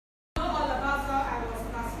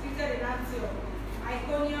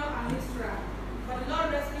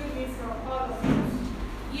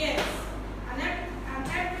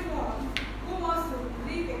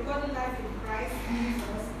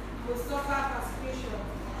fornication.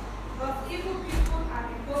 But evil people and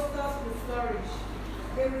impostors will flourish.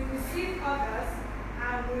 They will deceive others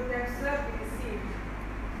and will themselves be deceived.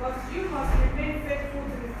 But you must remain faithful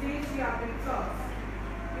to the things you have been taught.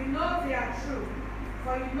 You know they are true,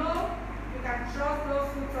 for you know you can trust those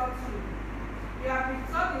who taught you. You have been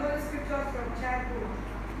taught the Holy Scriptures from childhood,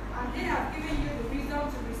 and they have given you the wisdom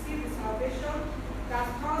to receive the salvation that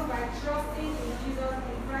comes by trusting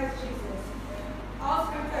in Christ Jesus. All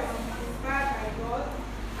Scripture is inspired by God,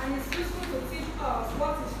 and is useful to teach us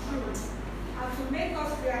what is true, and to make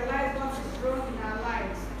us realize what is wrong in our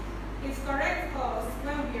lives. It corrects us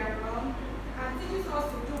when we are wrong, and teaches us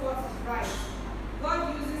to do what is right.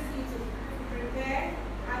 God uses it to prepare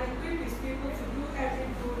and equip His people to do every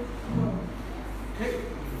good work. Okay,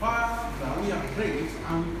 Father, we have prayed,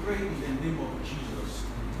 and we pray in the name of Jesus.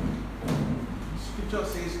 Scripture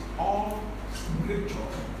says all Scripture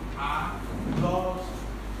are God's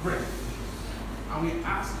breath. And we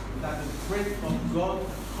ask that the breath of God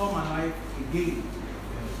come alive again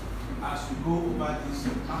as we go over this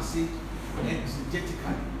passage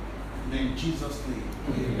exegetically. In Jesus' name.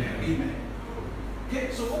 Amen. Amen.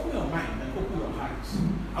 Okay, so open your mind and open your hearts.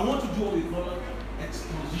 I want to do what we call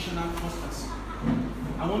expositional constancy.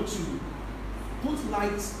 I want to put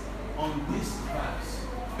light on this verse.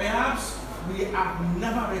 Perhaps we have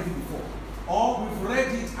never read it before, or we've read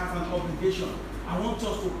it as an obligation. I want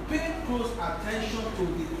us to pay close attention to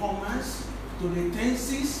the commas, to the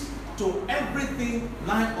tenses, to everything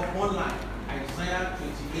line upon line. Isaiah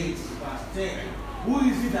 28 verse 10. Who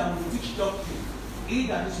is it that will teach doctrine? He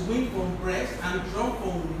that is weaned from breast and drawn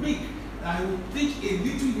from milk, that will teach a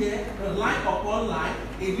little here, line upon line,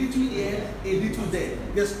 a little here, a little there.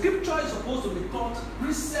 The scripture is supposed to be taught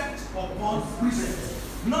precept upon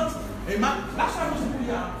precept. Not a man. That's why most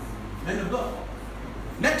people are men of God.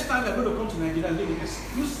 Next time we're going to come to Nigeria, we're going to be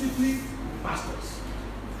exclusively pastors.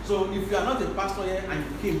 So if you are not a pastor here and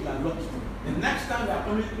you came, you are lucky. The next time we are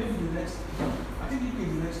coming, maybe the next, I think UK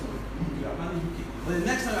is the next one. UK, I'm planning UK. But the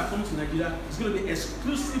next time we are coming to Nigeria, it's going to be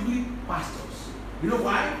exclusively pastors. You know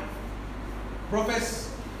why?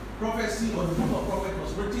 Prophecy or the book of prophet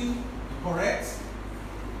was written to correct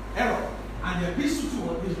error. And the epistle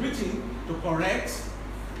too is written to correct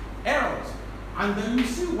errors. And then you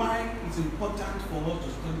see why it's important for us to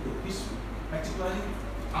study the epistle, particularly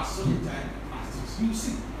at such a time as this. You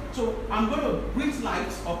see. So I'm going to bring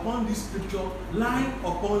light upon this scripture, line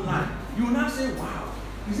upon line. You will now say, wow,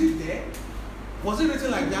 is it there? Was it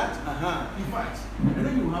written like that? In fact, and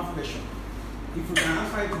then you will have question. If you can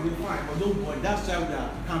answer it, it will be fine. But don't worry, that's why we are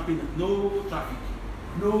camping. No traffic.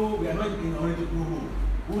 No, we are not in order to go home.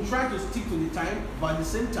 We'll try to stick to the time, but at the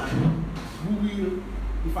same time, we will,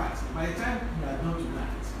 in fact, by the time we are done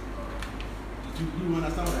tonight, you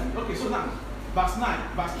understand what I mean? Okay, so now, verse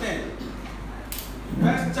 9, verse 10.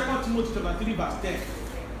 Verse 2 Timothy chapter 3, verse 10.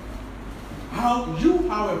 How you,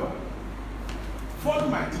 however, follow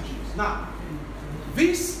my teachings. Now,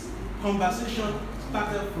 this conversation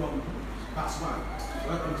started from verse 1.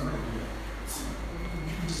 Welcome to Nigeria.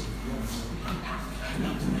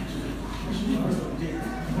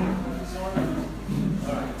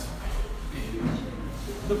 Alright.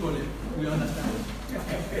 No problem. We understand.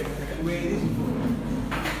 Where is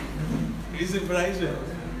it? Is it Brazil?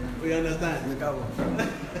 We understand.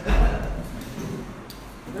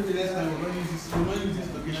 Maybe next time we're going to use this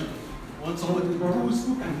location. Want somebody who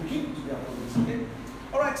can keep to their promise. Okay?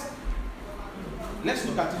 Alright. Let's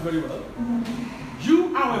look at it very well.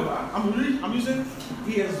 You, however, I'm using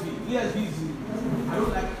ESV. ESV is I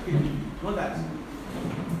don't like KJV. Not that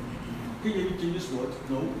KJV changes word.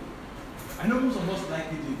 No. I know most of us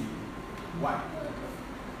like KJV. Why?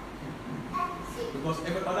 Because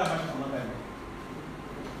every other version is not Bible.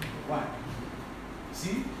 Why?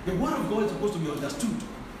 See, the word of God is supposed to be understood.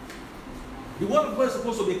 The word of God is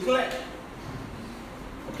supposed to be clear.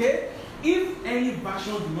 Okay? If any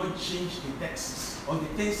version do not change the texts or the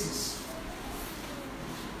tenses,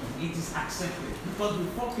 it is accepted. Because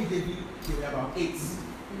before KJV, there were about 8.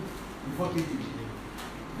 Before KJV,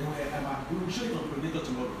 there were about, we will show it on Predator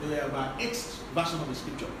tomorrow, there were about 8 versions of the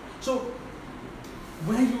scripture. So,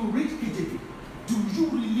 when you read KJV, do you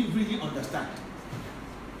really understand?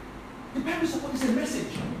 The Bible is a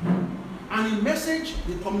message. And in message,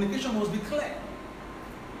 the communication must be clear.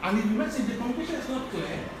 And if the message, the communication is not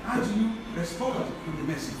clear, how do you respond to the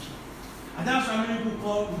message? And that's why many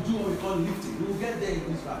people do what we call lifting. We will get there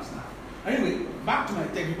in this verse now. Anyway, back to my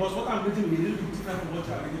text, because what I'm reading will be a little bit different from what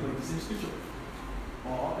you are reading, but it's the same scripture.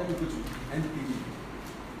 Or let me go to NKJV.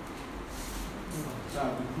 So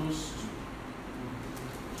I'll be close to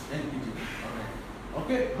NKJV. Alright.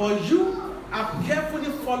 Okay, but you have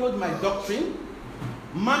carefully followed my doctrine,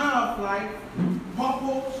 manner of life,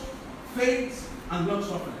 purpose, faith, and long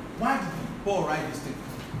suffering. Why did Paul write this thing?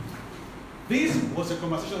 This was a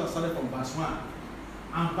conversation that started from verse 1.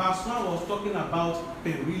 And verse 1 was talking about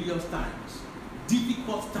perilous times,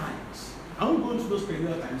 difficult times. I won't go into those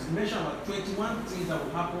perilous times. He mentioned about 21 things that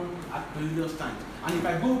will happen at perilous times. And if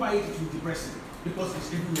I go by it, it will be depressing because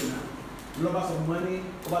it's everywhere now. Lovers of money,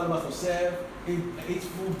 lovers of self,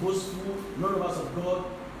 hateful, boastful, not lovers of God.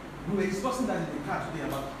 We were discussing that in the car today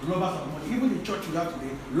about lovers of money. Even in church we have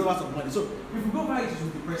today, lovers of money. So if we go by it, it will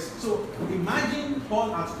be depressing. So imagine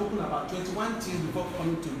Paul had spoken about 21 things before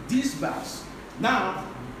coming to this verse. Now,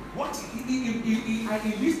 what he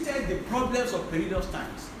listed the problems of perilous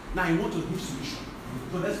times. Now he wants to give solution.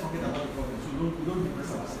 So let's forget about the problems. We don't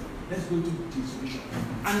depress ourselves. Let's go to the solution.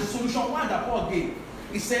 And the solution one that Paul gave,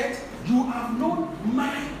 he said, you have known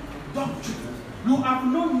my doctrine. You have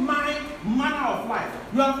known my manner of life.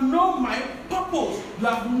 You have known my purpose. You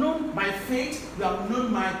have known my faith. You have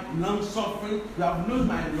known my long suffering. You have known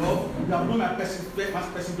my love. You have known my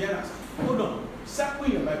perseverance. Hold on. Circle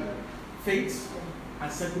in your Bible. Faith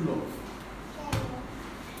and circle love.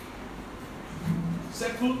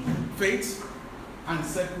 Circle faith and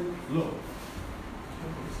circle love.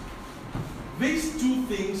 These two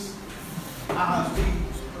things are the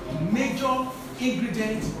major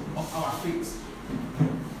ingredients of our faith.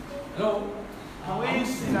 Hello? Can we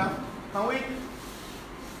sit down? Can we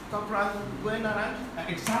stop going around?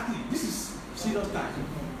 Exactly. This is serious time.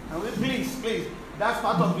 Can we please? That's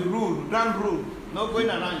part of the rule, grand rule. No going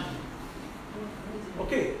around.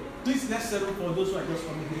 Okay. Please let's settle for those who are just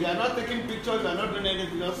coming We here. are not taking pictures, we are not doing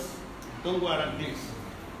anything, just don't go around, please.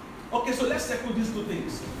 Okay, so let's tackle these two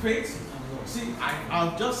things. Faith. See,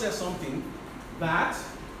 I'll just say something that,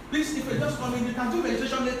 please, if you just come in, you can do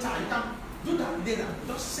meditation later. You can do that later.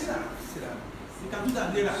 Just sit down. You can do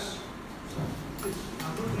that later.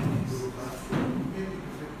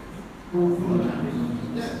 Do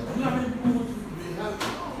you have any people?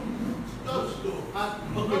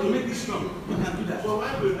 Okay, to make this strong, you can do that. All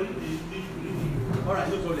right,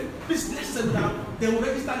 no problem. Please, let's settle down. They will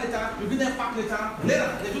register later. You'll be there back later.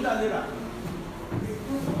 Later, they do that later.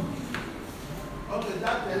 Okay,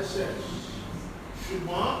 that makes sense.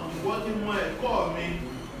 Ṣùgbọ́n ìwọ ti mọ ẹ̀kọ́ mi,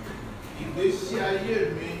 ìgbésí ayé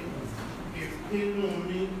mi, ìpinnu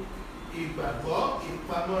mi, ìgbàgbọ́,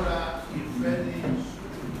 ìpamọ́ra, ìfẹ́ ní.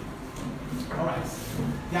 All right.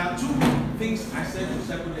 There are two things I said to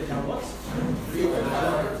circle there. They are what?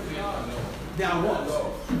 They are what?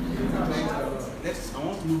 I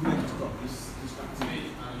want to move back to stop this.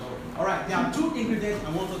 All right. There are two ingredients I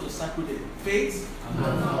want us to circle there: faith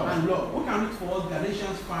and love. Who can read for us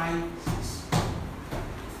Galatians 5:6?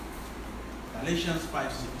 Galatians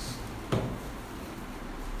 5:6.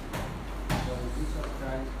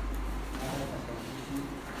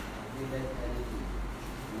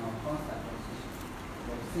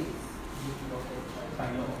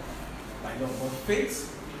 By love. But faith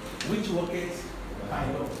which worketh by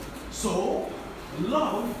love. So,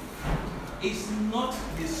 love is not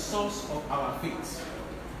the source of our faith,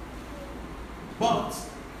 but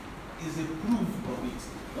is a proof of it.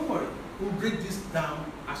 Don't worry, we'll break this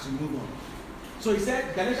down as we move on. So he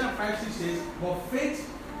said, Galatians 5:6 says, but faith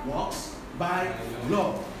works by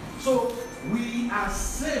love. So we are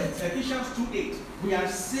saved, Ephesians 2:8. We are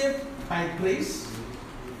saved by grace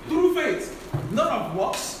through faith, not of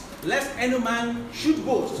works, lest any man should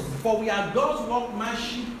boast. For we are God's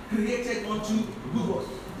workmanship created unto good works.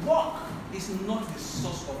 Work is not the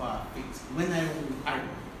source of our faith. When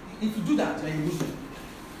if you do that, then you Muslim.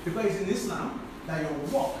 Because it's in Islam that your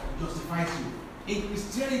work justifies you. In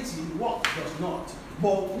Christianity, work does not.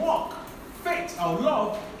 But work, faith, or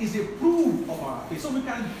love is a proof of our faith. So we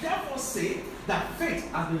can therefore say that faith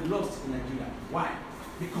has been lost in Nigeria. Why?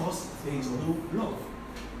 Because there is no love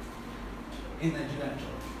in Nigerian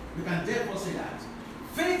church. We can therefore say that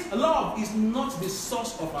faith, love is not the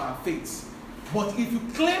source of our faith. But if you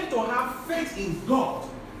claim to have faith in God,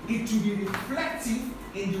 it will be reflective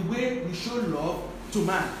in the way we show love to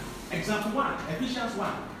man. Example 1, Ephesians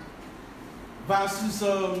 1, verses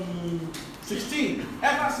 16.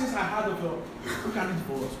 Ever since I heard of your, who can read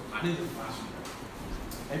for us? I need the verse.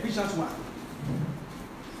 Ephesians 1.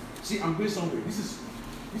 See, I'm going somewhere. This is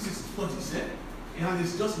what he said. And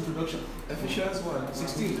it's just introduction. Ephesians 1,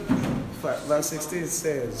 16. verse 16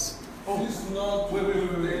 says, Oh, this not wait.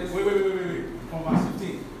 From verse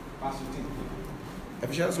 15. Verse 15.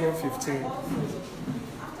 Ephesians 1:15.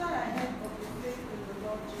 After I heard of the faith in the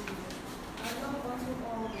Lord Jesus, I love unto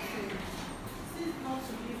all the saints. Cease not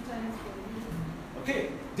to give thanks for you. Okay,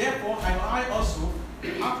 therefore, I also,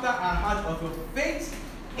 after I heard of your faith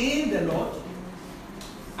in the Lord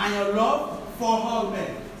and your love for all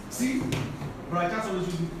men. See, but I can't always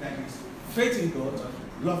do it like this. Faith in God,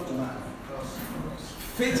 love to man.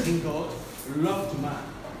 Faith in God, love to man.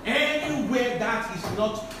 Anywhere that is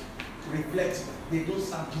not reflected, they don't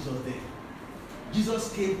serve Jesus there.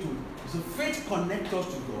 Jesus came to, so faith connects us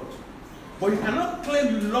to God. But you cannot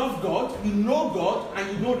claim you love God, you know God,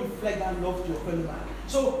 and you don't reflect that love to your fellow man.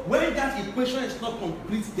 So when that equation is not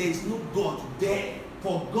complete, there is no God there.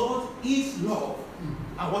 For God is love.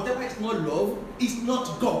 And whatever is not love is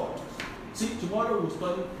not God. See, tomorrow we'll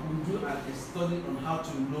do a study on how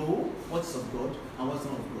to know what's of God and what's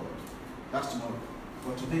not of God. That's tomorrow.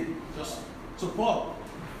 But today, just so Paul,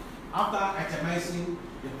 after itemizing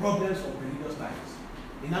the problems of religious times,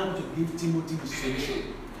 he now wants to give Timothy the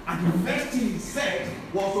solution. And the first thing he said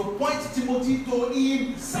was to point Timothy to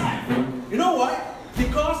himself. You know why?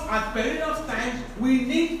 Because at perilous times we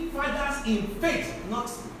need fathers in faith, not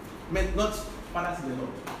fathers in the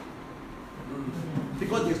Lord.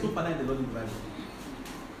 Because there's no father in the Lord in the Bible.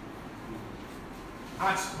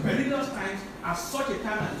 At perilous times, at such a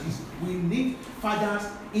time as this, we need fathers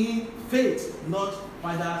in faith, not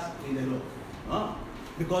fathers in the Lord. Huh?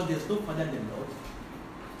 Because there's no father in the Lord,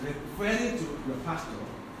 referring to your pastor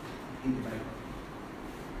in the Bible.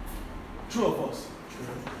 True of us.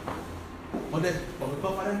 But we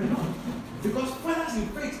call father in the Lord. Because fathers in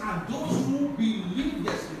faith are those who believe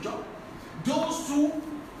the scripture, those who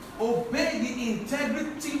obey the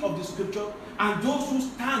integrity of the scripture, and those who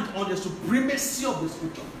stand on the supremacy of the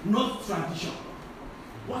scripture, not tradition.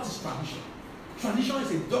 What is tradition? Tradition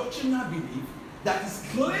is a doctrinal belief that is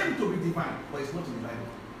claimed to be divine, but it's not in the Bible.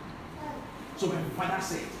 So when the father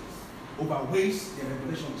said, overweighs the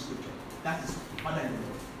revelation of the scripture, that is father in the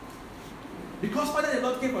Lord. Because father in the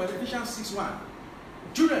Lord came from Ephesians 6:1.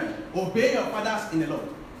 Children, obey your fathers in the Lord.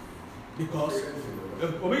 Because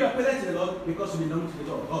obey your parents in the Lord because you belong to the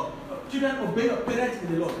Lord. Children, obey your parents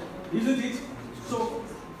in the Lord. Isn't it? So,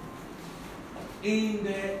 in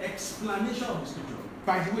the explanation of the scripture,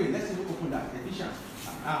 by the way, let's even open that. Ephesians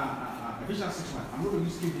 6:1. I'm going to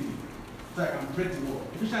use KJV so I can break the word.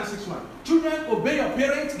 Ephesians 6:1. Children, obey your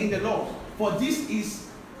parents in the Lord, for this is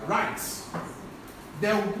right.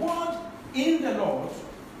 The word in the Lord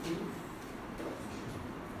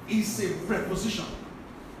is a preposition.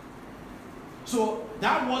 So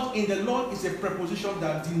that word in the Lord is a preposition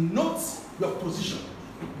that denotes your position.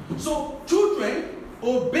 So children,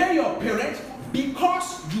 obey your parents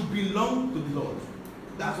because you belong to the Lord.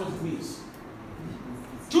 That's what it means.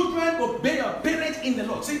 Children, obey your parents in the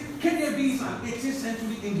Lord. See, KJV is an 18th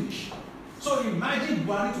century English. So imagine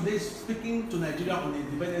Buhari today speaking to Nigeria on the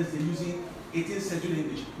independence day using 18th century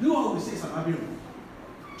English. You know what we say is an Abiru.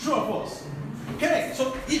 True or false? Okay,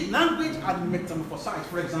 so if language had metamorphosized,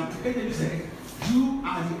 for example, KJV said, you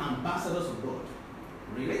are the ambassadors of God.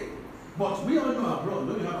 Really? But we all know abroad,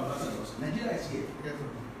 when we have ambassadors, Nigeria is here.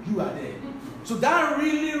 You are there. So that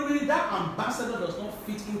really, that ambassador does not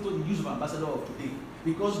fit into the use of ambassador of today.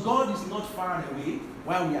 Because God is not far away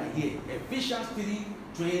while we are here. Ephesians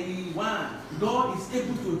 3:21. God is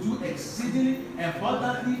able to do exceedingly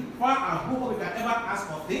abundantly far above what we can ever ask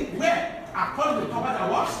or think. Where? According to the power that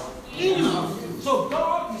was in us. So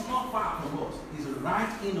God is not far from us. He's right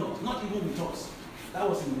in us, not even with us. That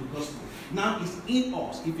was in the gospel. Now it's in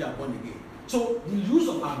us if you are born again. So the use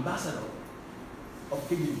of ambassador of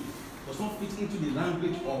KJV does not fit into the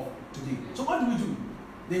language of today. So what do?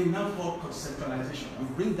 They will now call conceptualization. We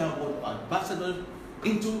bring that word ambassador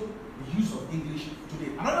into the use of English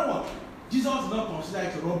today. Another one, Jesus is not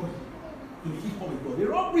considered a robbery to be equal with God. The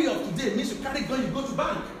robbery of today means you carry gun, you go to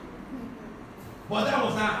bank. But that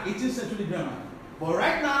was now 18th century grammar. But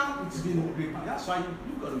right now, it's been repaid. That's why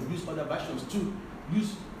you've got to use other versions to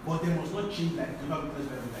use, but they must not change like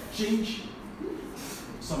change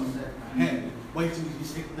some hand. But it's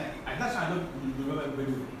like, and that's why I don't remember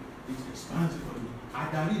very well. It's expansive for me. I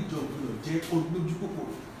can read job,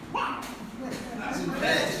 wow! That's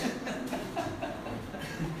impressive.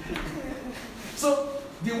 So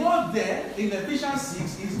the word there in Ephesians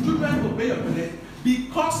 6 is children obey your parents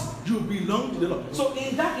because you belong to the Lord. So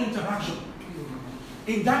in that interaction,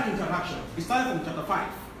 it started from chapter 5.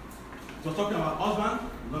 It was talking about husband,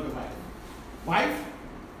 not the wife. Wife,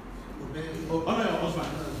 honor your husband.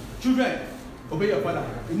 Children, obey your father.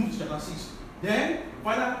 It moved to chapter 6. Then,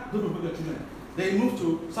 father, don't obey your children. Then you move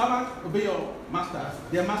to servant, obey your master.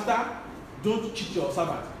 Their master, don't cheat your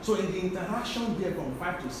servant. So in the interaction there from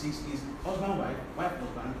 5 to 6 is husband, wife, wife,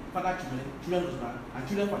 husband, father, children, children, husband, and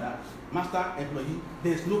children, father, master, employee.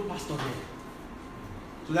 There's no pastor there.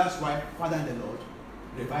 So that's why father and the Lord,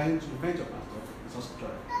 revenge your pastor, is not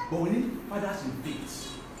scriptural. But we need fathers in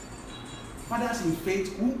faith. Fathers in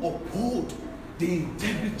faith who uphold the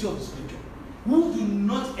integrity of the scripture, who do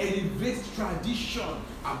not elevate tradition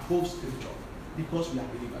above scripture, because we are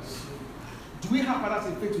believers. Do we have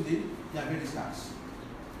fathers in faith today? They are very scarce.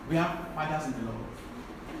 We have fathers in the Lord,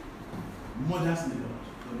 mothers in the Lord,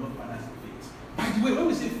 but not fathers in faith. By the way, when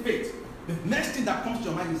we say faith, the next thing that comes to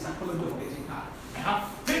your mind is psychology of getting hard. I have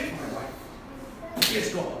faith for my wife.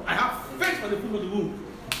 Praise God. I have faith for the fruit of the womb.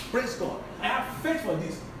 Praise God. I have faith for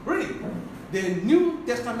this. Really, the New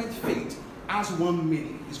Testament faith has one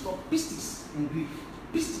meaning. It's called pistis in Greek.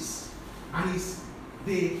 Pistis. And it's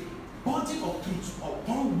the body of truth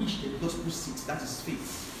upon which the gospel sits. That is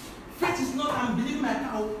faith. Faith is not I'm believing my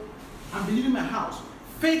cow, I'm believing my house.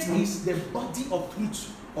 Faith is the body of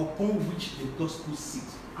truth upon which the gospel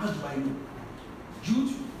sits. How do I know?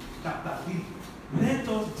 Jude chapter 3. Let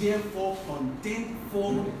us therefore contend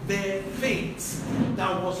for the faith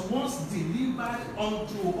that was once delivered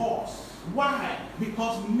unto us. Why?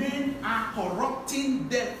 Because men are corrupting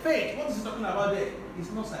their faith. What is he talking about there?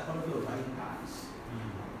 It's not psychology of buying cars.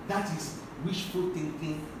 That is wishful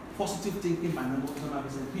thinking, positive thinking by number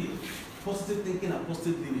Peele. Positive thinking and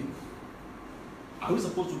positive living. Are we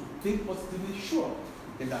supposed to think positively? Sure.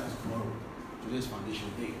 Then that is tomorrow. Today's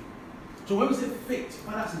foundation day. So when we say faith,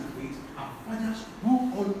 fathers in faith are fathers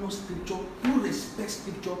who honor scripture, who respect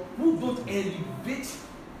scripture, who don't elevate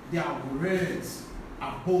their words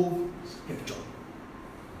above scripture.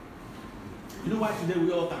 You know why today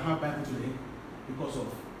we all can have Bible today? Because of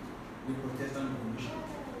the Protestant Revolution.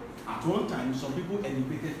 At one time, some people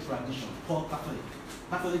elevated tradition, called Catholic.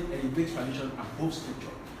 Catholic elevate tradition above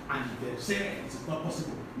scripture. And they say it's not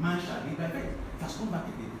possible. Man shall live by faith. It has come back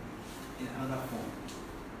again in another form.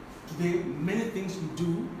 Today, many things we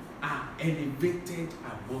do are elevated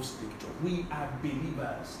above scripture. We are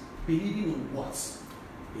believers. Believing in what?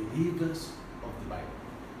 Believers of the Bible.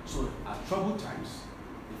 So at troubled times,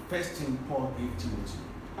 the first thing Paul gave Timothy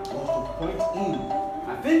was to point in.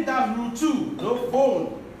 I think that's rule 2, no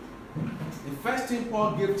phone. The first thing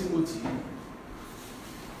Paul gave Timothy,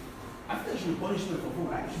 I think there should be punishment for phone,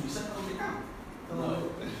 right? It should be set on the account. No.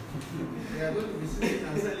 They are going to be sitting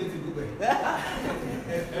and selling to Dubai.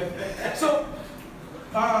 So,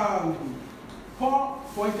 Paul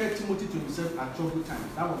pointed Timothy to himself at troubled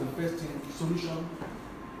times. That was the first solution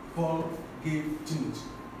Paul gave Timothy.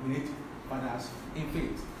 We need fathers in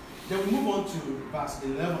faith. Then we move on to verse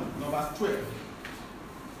 11, no, verse 12.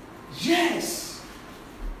 Yes,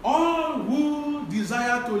 all who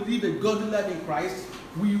desire to live a godly life in Christ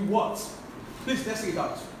will what? Please, let's say it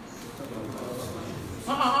out.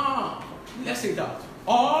 Let's say it out.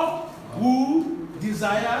 All who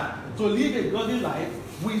desire to live a godly life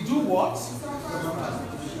will do what?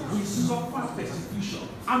 We suffer persecution.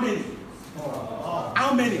 How many?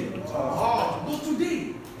 How many? But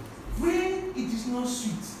today, when it is not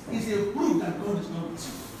sweet, it's a proof that God is not with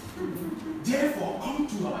you. Therefore, come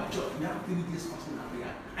to our church. We have 3 days fasting and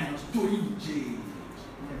prayer, and your story will change.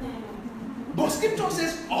 But scripture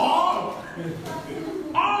says all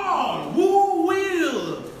who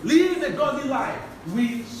will live a godly life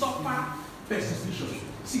will suffer persecution.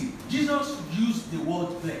 See, Jesus used the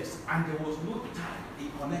word blessed, and there was no time he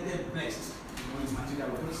connected blessed with his material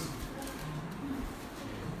wealth.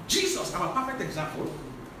 Jesus, our perfect example,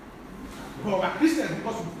 but we are Christians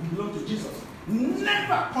because we belong to Jesus,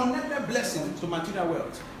 never connected blessing to material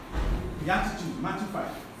wealth. The attitude, Matthew 5.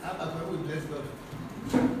 How about we bless God?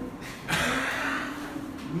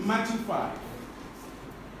 Matthew 5.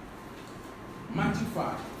 Matthew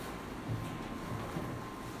 5.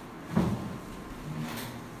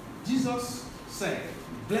 Jesus said,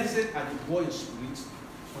 blessed are the poor in spirit,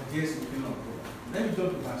 for theirs is the kingdom of God. Let me go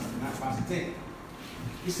to verse 10.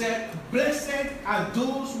 He said, blessed are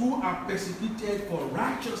those who are persecuted for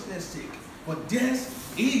righteousness' sake, for theirs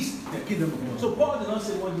is the kingdom of God. So Paul did not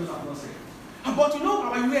say what Jesus has not said. But you know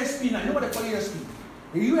our USP now, you know what they call USP?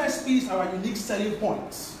 The USP is our unique selling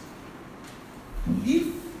points. If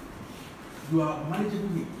you are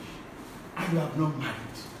manageable age and you have not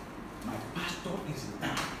married, my pastor is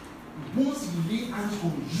down. Once he lay hands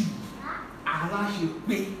on you, Allah will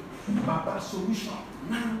pay Baba solution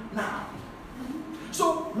now.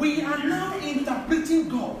 So we are now interpreting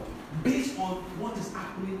God based on what is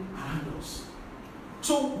happening around us.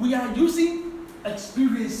 So we are using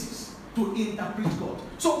experiences to interpret God.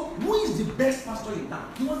 So who is the best pastor in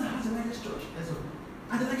town? The one that has the largest church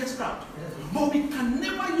and the largest crowd. But we can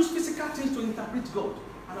never use physical things to interpret God.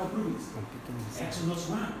 And I'll prove it. Exodus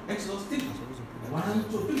 1, Exodus 3, 1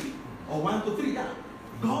 to 3, or 1 to 3. Yeah.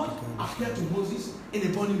 God appeared to Moses in a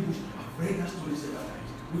burning bush. I've read that story several times.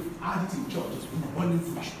 we've added in church, burning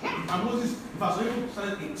bush. And Moses, if I was able to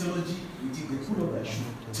start in theology, they put up their shoe,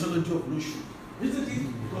 theology of no shoe. Isn't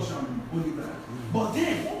it? Because I'm holy brand. But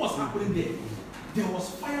then, what was happening there? There was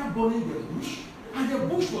fire burning the bush, and the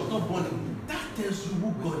bush was not burning. That tells you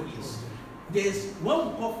who God is. There's what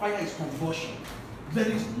we call fire is combustion. There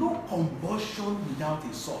is no combustion without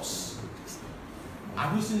a source.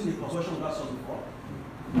 Have you seen a combustion without source before?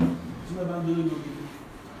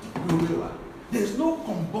 There's no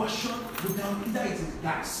combustion without either it is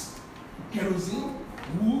gas, kerosene,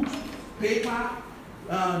 wood, paper,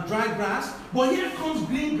 dry grass. But here comes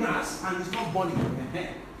green grass and it's not burning.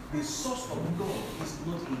 The source of God is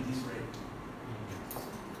not in this realm.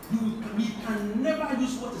 We can never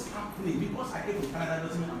use what is happening because I came from Canada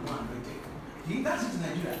doesn't mean I'm not anointed. That's it in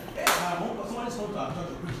Nigeria. Someone is coming to our church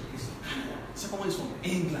to preach is Canada. Second one is from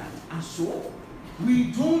England. And so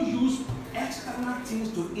we don't use external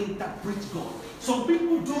things to interpret God. Some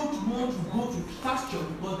people don't want to go to pasture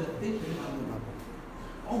because they think they have no.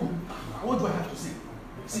 Oh, what do I have to say?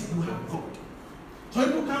 See, you have God. So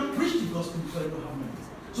people can't preach the gospel because they don't have money.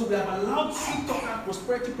 So we have allowed sweet talker,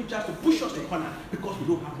 prosperity preachers to push us to the corner because we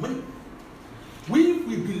don't have money.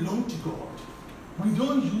 We belong to God. We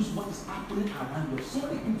don't use what is happening around us.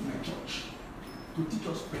 Somebody came to my church to teach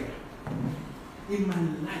us prayer. In my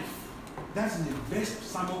life, that's the best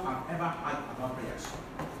sermon I've ever had about prayers.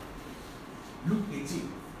 Luke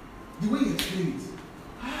 18. The way he explained it.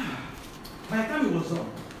 By the time he was done,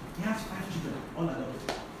 he has 5 children, all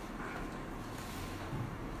adopted.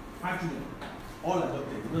 5 children, all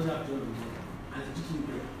adopted. He doesn't have children. And he's teaching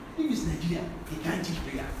prayer. If it's Nigeria, he can't teach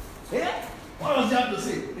prayer. Eh? What does he have to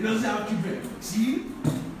say? He doesn't have children. See?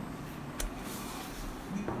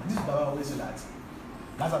 This Baba always say that.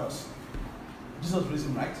 Lazarus. Jesus raised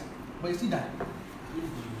him, right? But he still died.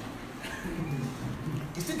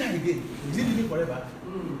 He still died again. Is he living forever?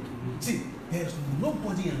 See, there's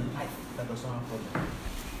nobody in life that does not have problem.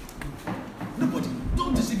 Nobody.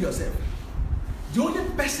 Don't deceive yourself. The only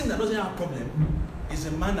person that doesn't have a problem is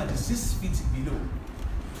a man that is 6 feet below.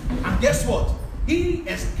 And guess what? He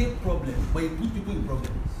escaped problem, but he put people in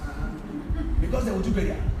problem. Because they will do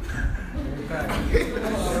burial. They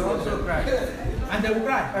will also cry. And they will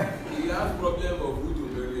cry. He has problem of who to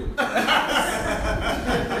bury him.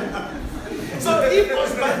 So if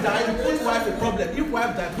husband die, you put wife in problem. If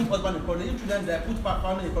wife die, put husband in problem. If children die, put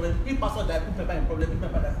family in problem. If pastor die, put member in problem. If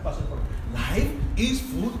member die, put pastor in problem. Life is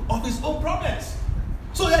full of its own problems.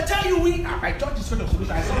 So they tell you my church is Church of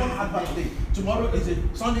Solution. I saw one advert today. Tomorrow is a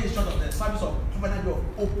Sunday is Church of the service of covenant of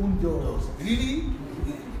open doors. Really?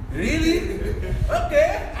 Really?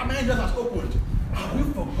 Okay. How many doors has opened? Have we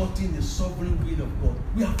forgotten the sovereign will of God?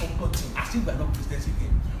 We have forgotten, as if we are not Christians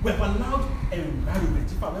again. We have allowed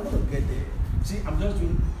environment. If I'm able to get there, see, I'm just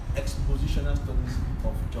doing expositional studies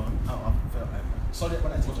of John. Sorry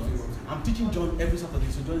when I teach John. I'm teaching John every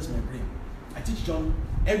Saturday, so John is my brain. I teach John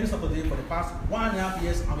every Saturday for the past 1.5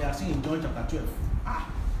 years, and we are seeing John chapter 12.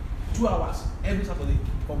 2 hours every Saturday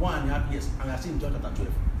for 1.5 years, and we are seeing John chapter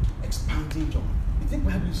 12. Expanding John. You think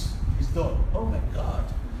Bible is done? Oh my God.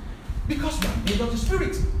 Because we are made of the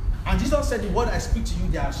Spirit. And Jesus said, the word I speak to you,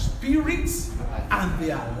 they are spirits and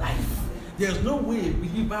they are life. There's no way a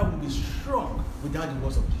believer will be strong without the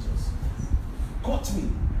words of Jesus. Quote me,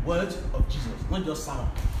 words of Jesus, not just sermon.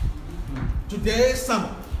 Today's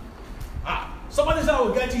sermon. Somebody said, I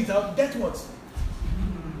will get it. Get what?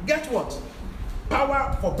 Get what?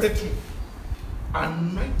 Power for breakthrough.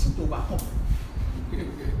 Anointing to overcome.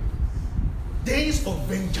 Days of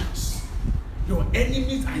vengeance. Your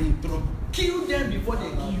enemies are in trouble. Kill them before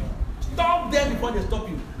they kill you. Stop them before they stop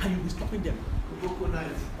you. And you'll be stopping them.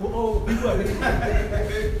 Oh, people are ready.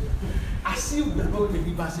 As if we are not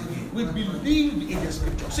believers again. We believe in the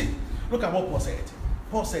scripture. See, look at what Paul said.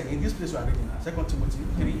 Paul said in this place we are reading now, 2 Timothy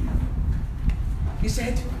 3. He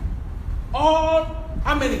said,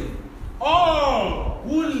 how many? All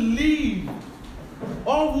who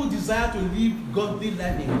desire to live godly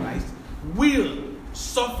life in Christ will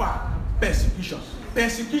suffer persecutions.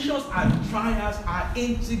 Persecutions and trials are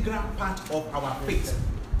integral part of our faith.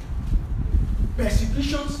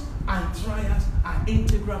 Persecutions and trials are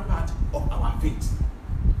integral part of our faith.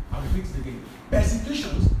 I'll repeat it again.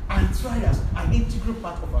 Persecutions and trials are integral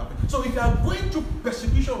part of our faith. So if you are going through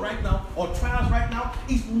persecution right now or trials right now,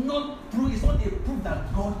 it's not a proof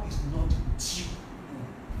that God is not with you.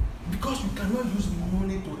 Because you cannot use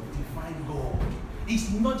money to define God.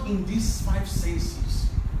 It's not in these 5 senses.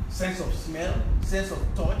 Sense of smell, sense of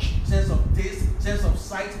touch, sense of taste, sense of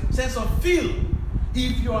sight, sense of feel.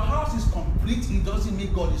 If your house is complete, it doesn't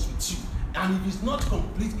mean God is with you. And if it's not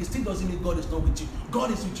complete, it still doesn't mean God is not with you.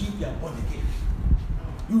 God is with you if you are born again.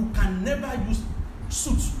 You can never use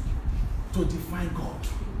suit to define God.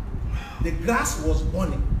 The grass was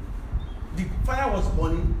burning. The fire was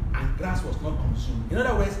burning and grass was not consumed. In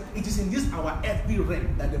other words, it is in this our earthly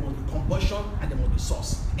realm that there must be combustion and there must be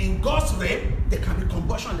source. In God's realm, there can be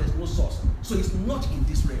combustion, there is no source. So it's not in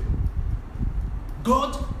this realm.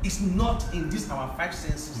 God is not in this our five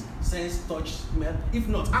senses, sense, touch, smell. If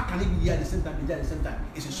not, how can he be here at the same time, be there at the same time?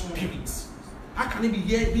 It's a spirit. How can he be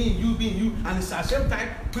here, being you, and it's at the same time,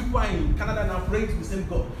 people are in Canada now praying to the same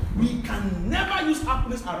God? We can never use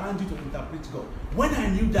happiness around you to interpret God. When I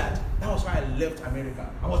knew that, that was why I left America.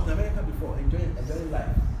 I was in America before, enjoying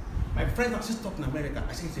life. My friends are still stuck in America.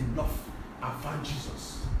 I said, it's enough. I found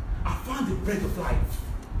Jesus. I found the bread of life.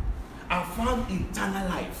 I found eternal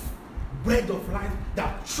life. Bread of life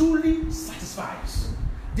that truly satisfies.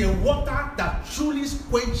 The water that truly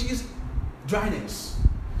quenches dryness.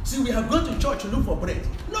 See, we are going to church to look for bread.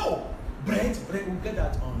 No! Bread, we'll get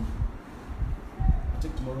that on, I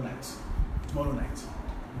think tomorrow night.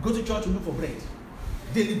 Go to church to look for bread.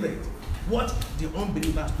 Daily bread. What the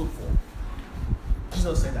unbelievers look for.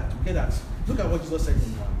 Jesus said that. We get that. Look at what Jesus said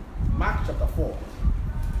in Mark chapter 4.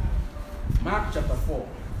 Mark chapter 4.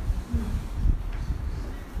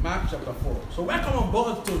 Mark chapter 4. So welcome on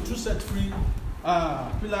board to Truth Set Free,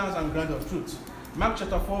 Pillars and Ground of Truth. Mark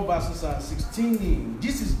chapter 4 verses 16.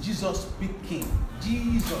 This is Jesus speaking.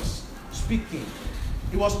 Jesus speaking.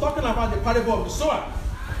 He was talking about the parable of the sower.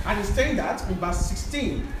 And he's saying that in verse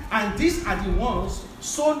 16. And these are the ones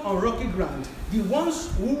sown on rocky ground. The ones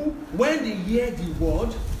who, when they hear the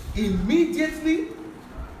word, immediately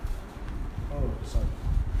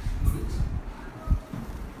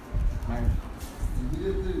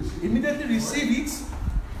receive it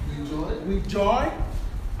with joy.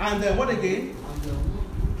 And what again?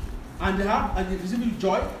 And they receive with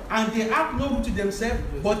joy, and they have no root to themselves,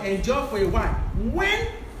 but endure for a while. When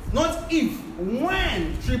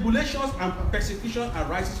tribulations and persecution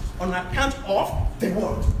arises on account of the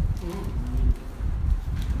word,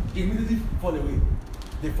 immediately fall away.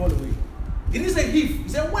 They fall away. He didn't say if, he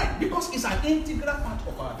said when, because it's an integral part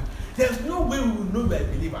of our life. There's no way we will know you're a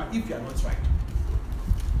believer if you are not right.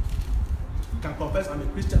 You can confess, I'm a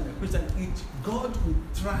Christian. God will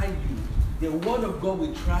try you. The word of God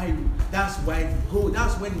will try you. That's when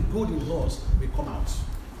the gold in us will come out.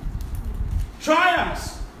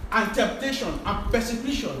 Trials and temptation and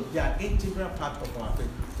persecution, they are integral part of our faith.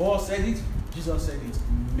 Paul said it, Jesus said it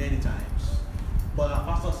many times. But our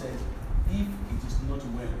pastor said, if it is not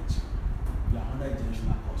well with you, you are under a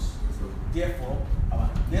generational curse. Therefore, our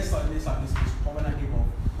next service is covenant game of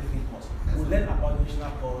breaking curse. We'll learn about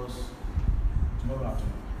generational curse tomorrow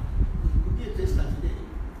afternoon. We did test that today.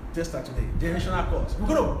 Test that today. Generational curse. We're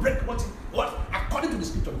going to break what according to the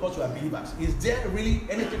scripture, because we are believers. Is there really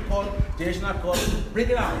anything called generational curse? Break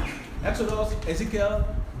it out. Exodus, Ezekiel,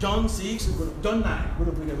 John 6, John 9. We're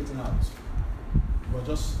going to bring everything out. But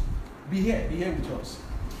just be here with us.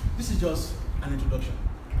 This is just an introduction.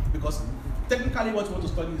 Because technically what we want to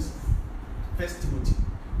study is 1 Timothy.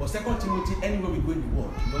 But 2 Timothy, anywhere we go in the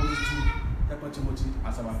world, we always do 2 Timothy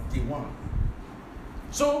as our day one.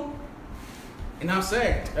 So, and I've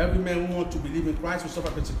said, every man who wants to believe in Christ will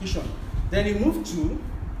suffer persecution. Then he moved to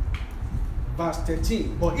verse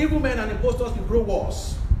 13. But evil men and impostors will grow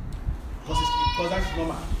worse. Because that's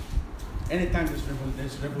normal. Anytime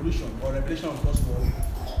there's revolution or revelation of God's word,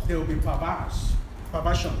 there will be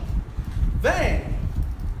perversion. Then,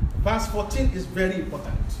 verse 14 is very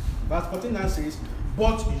important. Verse 14 now says,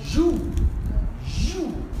 but you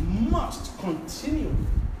must continue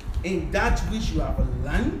in that which you have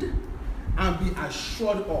learned and be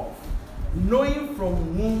assured of, knowing from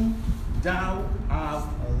whom thou hast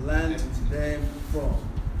learned them from.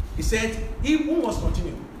 He said, he who must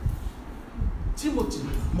continue. Timothy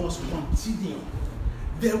must continue.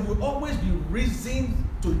 There will always be reason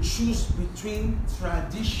to choose between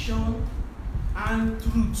tradition and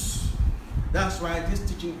truth. That's why this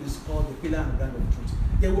teaching is called the pillar and ground of truth.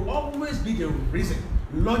 There will always be the reason,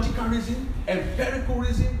 logical reason, empirical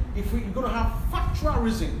reason. If you're going to have factual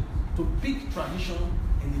reason to pick tradition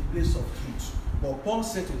in the place of truth. But Paul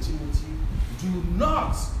said to Timothy, do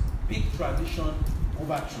not pick tradition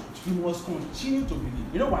over truth. You must continue to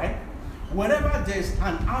believe. You know why? Whenever there is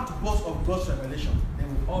an outburst of God's revelation, there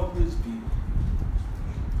will always be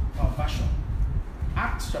perversion.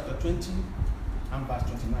 Acts chapter 20 and verse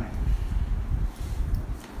 29.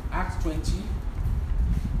 Acts 20.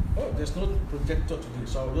 Oh, there's no projector today,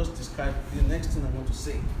 so I'll just describe the next thing I want to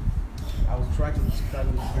say. I will try to describe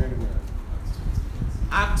it very well.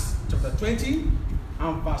 Acts chapter 20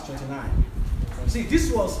 and verse 29. See,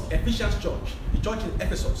 this was Ephesians church, the church in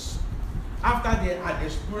Ephesus. after they had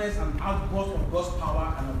experienced an outburst of God's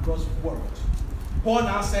power and of God's word. Paul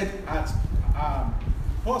now said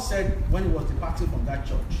when he was departing from that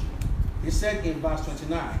church, he said in verse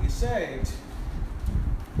 29, he said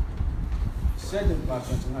in verse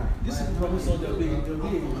 29, this is the promise of the way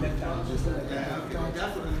left out.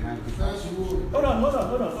 Hold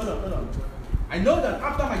on. I know that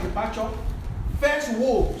after my departure, first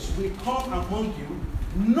wolves will come among you,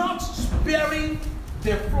 not sparing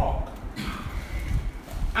the flock.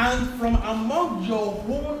 And from among your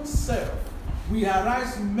own self will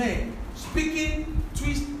arise men speaking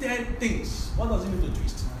twisted things. What does it mean to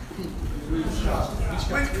twist? Witchcraft.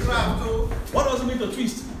 What does it mean to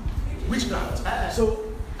twist? Witchcraft. So,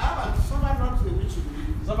 I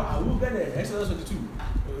will get there. Exodus 22.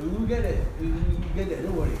 We will get there.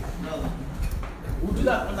 Don't worry. We'll do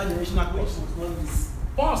that under generational curse.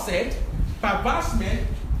 Paul said, perverse men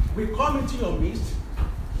will come into your midst,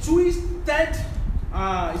 twisted.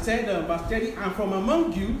 He said, verse 30, and from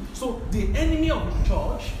among you. So the enemy of the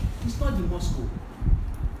church is not the Moscow.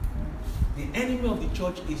 The enemy of the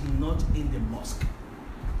church is not in the mosque.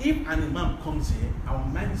 If an imam comes here, our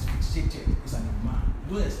mind is fixated. It's an imam.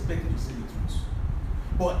 You don't expect him to say the truth.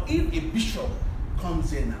 But if a bishop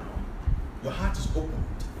comes here now, your heart is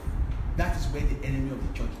opened. That is where the enemy of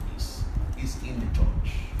the church is in the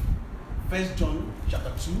church. 1 John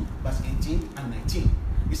chapter 2, verse 18 and 19.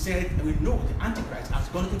 He said, we know the Antichrist has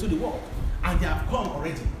gone into the world, and they have come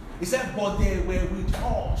already. He said, but they were with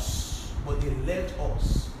us, but they left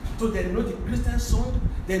us. So they know the Christian song,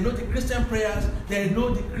 they know the Christian prayers, they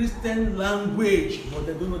know the Christian language, but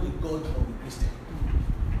they don't know the God of the Christian.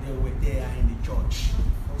 They were there in the church.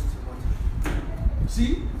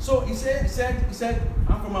 See? So he said,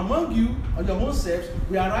 and from among you, on your own selves,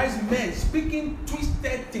 will arise men speaking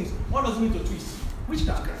twisted things. What does it mean to twist?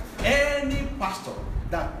 Witchcraft. Any pastor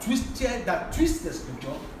that twists the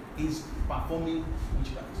scripture is performing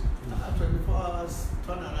witchcraft. 24 hours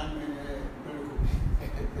turnaround miracle.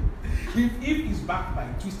 If it's backed by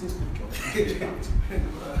twisted scripture, it's witchcraft.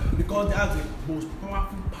 Because that's the most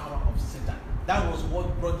powerful power of Satan. That was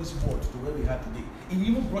what brought this world to where we are today. He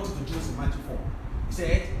even brought it to Jesus in Matthew 4. He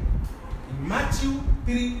said, in Matthew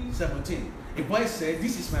 3:17, a voice said,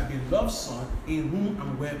 this is my beloved son in whom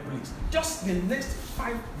I'm well pleased. Just the next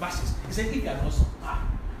 5 verses, he said, if you are not son.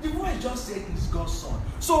 The voice just said he's God's son.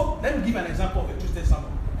 So let me give an example of a twisted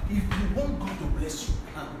sermon. If you want God to bless you,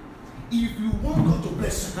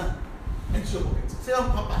 empty your pocket. Say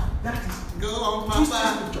on Papa. That is Go on twisted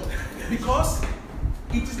Papa. scripture. Because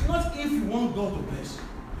it is not if you want God to bless you.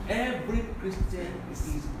 Every Christian is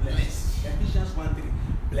blessed. Ephesians 1:3.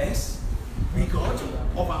 Blessed be God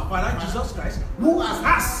of our Father Jesus Christ, who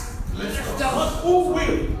has blessed us. Who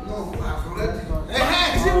will? No, who has already.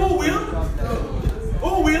 Is it who will?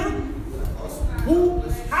 Who will? Who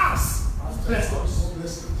has blessed us?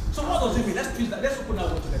 So what does it mean? Let's twist that. Let's open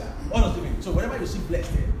that word together. What does it mean? So whenever you see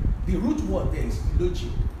blessed there, the root word there is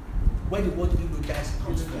eulogy. Where the word eulogize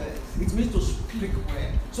comes from. It means to speak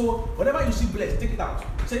well. So whenever you see blessed, take it out.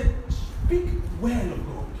 Say, speak well of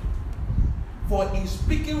God. For he is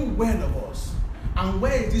speaking well of us. And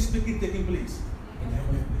where is this speaking taking place? In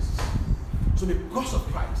heavenly places. So because of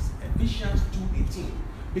Christ, Ephesians 2:18,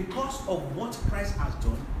 because of what Christ has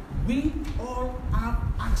done, we all have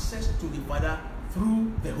access to the Father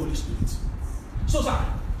through the Holy Spirit. So, sir,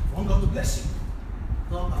 you want God to bless you?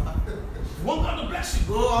 Go on, Papa. You want God to bless you?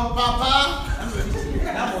 Go on, Papa.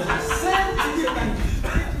 That was the same thing Satan did.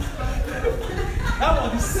 That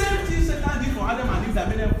was the same thing Satan did for Adam and Eve that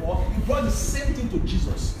made them fall. He brought the same thing to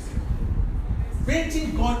Jesus.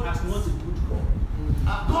 Painting God as not a good God.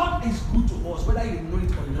 God is good to us, whether you know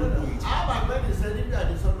it or you don't know it. How about when he said, if you are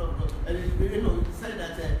the son of God, and he said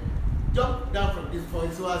that jump down from this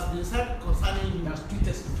point, so as been said concerning you. That's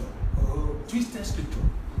twisted scripture. Twisted scripture.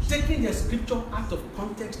 Taking the scripture out of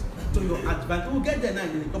context to your advantage. We'll get there now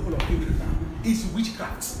in a couple of minutes. It's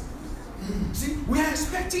witchcraft. See, we are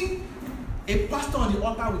expecting a pastor on the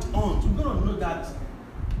altar with horns. We're going to know that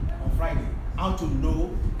on Friday. How to know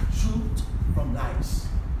truth from lies.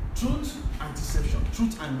 Truth and deception.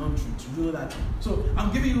 Truth and non-truth. You know that. So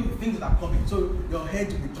I'm giving you things that are coming. So your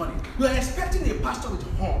head will be turning. You are expecting a pastor with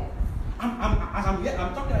horn. I'm talking right now.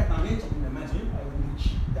 I'm talking in the mind.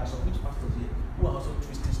 There are some witch pastors here who are also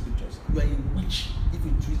twisting scriptures. You are a witch if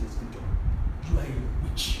you twist the scripture. You are a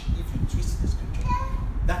witch if you twist the scripture.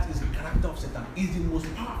 That is the character of Satan. It's the most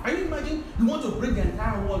powerful. Can you imagine? You want to bring the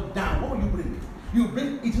entire world down. What will you bring? You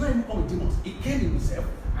bring. It did not even come with demons. It came in himself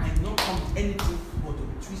and did not come with anything but to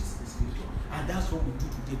twist the scripture. And that's what we do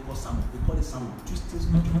today called sermon. We call it sermon. Twisting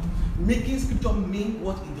scripture. Making scripture mean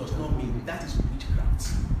what it does not mean. That is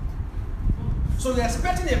witchcraft. So you're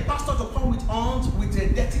expecting a pastor to come with arms, with a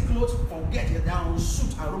dirty clothes, forget it, they are on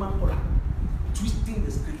suit and Roman collar, twisting the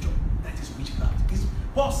scripture. That is witchcraft.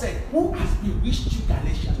 Paul said, who has bewitched you,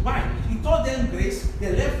 Galatians? Why? He taught them grace,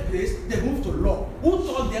 they left grace, they moved to law. Who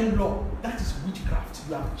taught them law? That is witchcraft.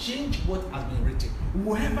 You have changed what has been written.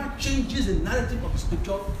 Whoever changes the narrative of the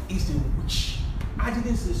scripture is a witch. I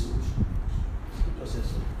didn't say so. Scripture says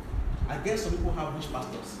so. I guess some people have witch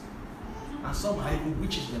pastors, and some are even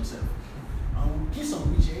witches themselves. And we'll kill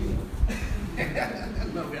some witch anyway.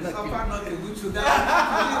 No, we're not Suffer not a witch to die.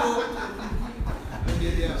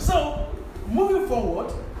 So, moving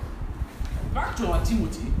forward, back to our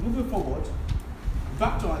Timothy,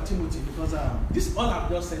 because this all I've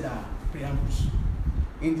just said are preambles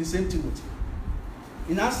in the same Timothy.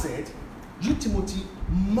 He now said, you Timothy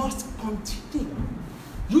must continue.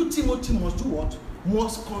 You Timothy must do what?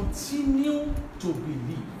 Must continue to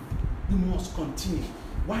believe. You must continue.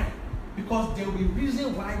 Why? Because there will be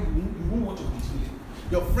reason why you won't want to continue.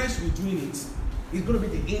 Your friends will be doing it. It's going to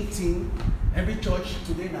be the in thing. Every church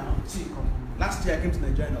today now. See, last year I came to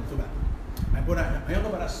Nigeria in October. My younger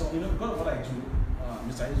brother saw, because of what I do,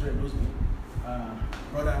 Mr. Israel knows me.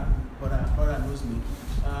 Brother knows me.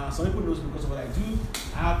 Some people knows me because of what I do.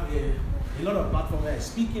 I have a lot of platforms where I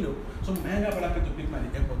speak, So my younger brother came to pick me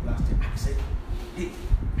at the airport last year. I said, hey,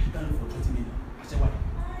 I can look for 20 million. I said, why?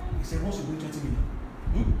 He said, once you bring 20 million,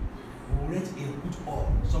 we'll rent a good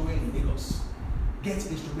hall somewhere in Lagos. Get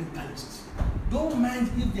instrumentalists. Don't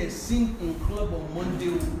mind if they sing in club on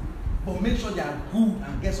Monday, but make sure they are good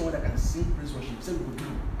and get someone that can sing praise worship. Say we go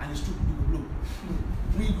blow, and it's true,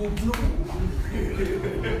 we go blow.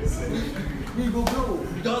 We go blow.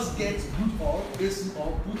 We just get good hall, AC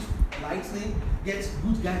or put lighting, get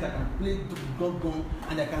good guys that can play gong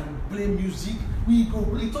and that can play music. We go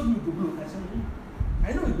blow. He told me we go blow. I said,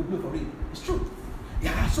 I know we go blow for real. It's true.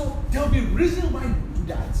 Yeah, so there will be a reason why you do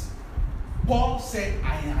that. Paul said,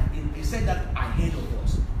 he said that ahead of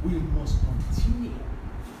us. We must continue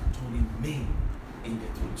to remain in the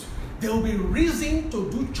truth. There will be reason to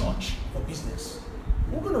do church for business.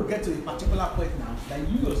 We're going to get to a particular point now that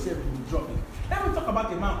you yourself will be dropping. Let me talk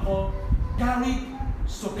about a man called Gary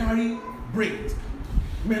Sokari Braid.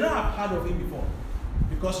 You may not have heard of him before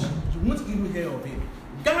because you won't even hear of him.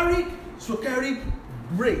 Gary Sokari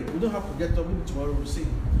Braid, we don't have to get up, maybe tomorrow we'll see,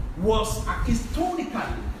 was historically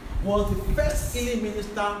the first healing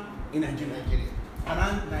minister in Nigeria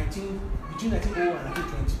around between 1900 and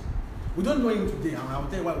 1920. We don't know him today, and I'll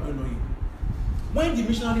tell you why we don't know him. When the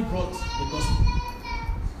missionary brought the gospel,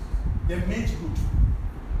 they meant good,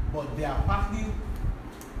 but they are part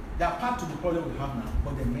to the problem we have now,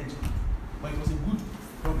 but they meant good. But it was a good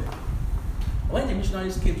problem. When the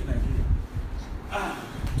missionaries came to Nigeria,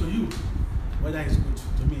 to you, whether it's good,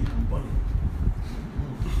 to me, I'm burning.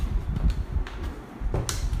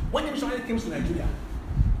 When the missionaries came to Nigeria,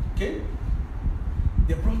 okay,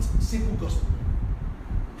 they brought simple gospel.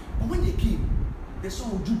 But when they came, they saw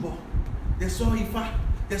Ojubo, they saw Ifa,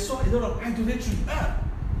 they saw a lot of idolatry.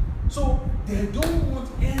 So they don't want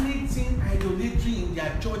anything idolatry in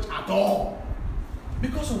their church at all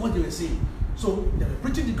because of what they were saying. So they were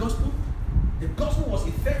preaching the gospel. The gospel was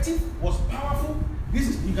effective, was powerful.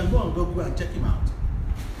 You can go on Google and check him out.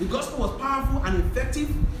 The gospel was powerful and effective.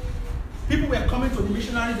 People were coming to the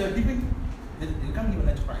missionaries, they can't give a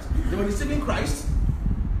life to Christ. They were receiving Christ.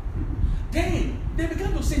 Then they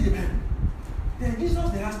began to sing the Bible. Then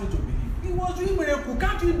Jesus, they asked me to believe. He was doing miracle.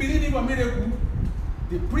 Can't you believe in a miracle?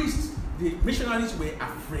 The priests, the missionaries were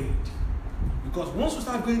afraid. Because once we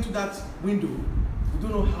start going to that window, we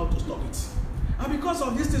don't know how to stop it. And because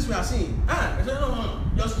of these things we are seeing, I said, no,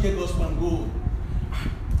 just hear gospel and go.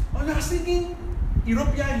 And we are singing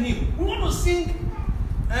European hymn. We want to sing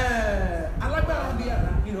Alagba,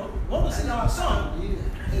 we want to sing our song.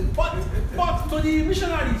 But to the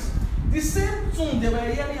missionaries, the same tune they were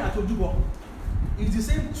hearing at Ojubo is the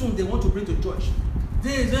same tune they want to bring to church.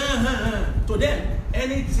 To them,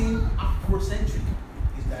 anything Afrocentric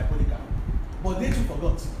is diabolical. But they too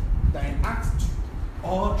forgot that in Acts 2,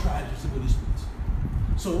 all tribes receive the Holy Spirit.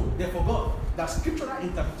 So they forgot that scriptural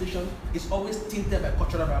interpretation is always tainted by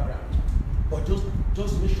cultural background. But just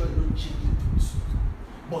make sure you don't change the truth.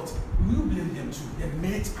 But we will blame them too. They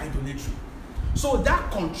meant idolatry. So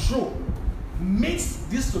that control makes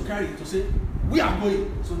this Sokari to say, we are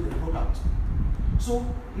going. So they broke out. So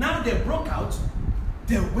now they broke out,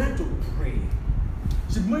 they went to pray.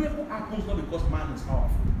 See, miracle happens not because man is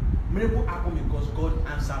powerful. Miracle happens because God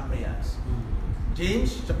answered prayers.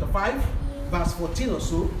 James chapter 5, verse 14 or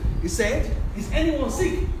so, he said, is anyone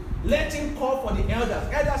sick? Let him call for the elders.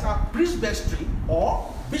 Elders are presbytery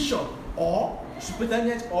or bishop or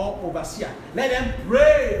superintendent or overseer, let them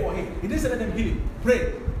pray for him. He didn't say let them heal him.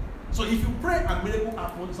 Pray. So if you pray and miracle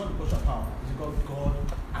happens, it's not because of power. It's because God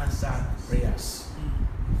answered prayers.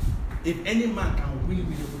 If any man can will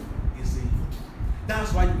miracle, it's a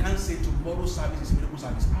that's why you can't say tomorrow's service is a miracle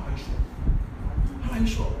service. How are you sure? How are you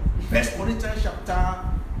sure? 1 Corinthians chapter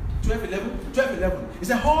 12:11. It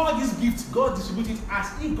said all these gifts God distributed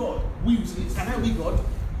as he God wills. Can I will God?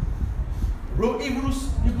 Hebrews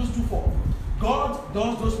 2:4. God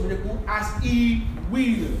does those miracles as he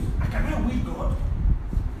will. Can I will God?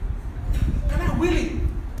 Can I will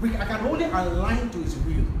him? I can only align to his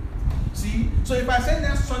will. See? So if I say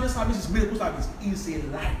next Sunday service is miracle service, it's a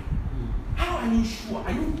lie. How are you sure?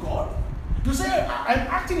 Are you God? You say, I'm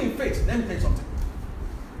acting in faith. Let me tell you something.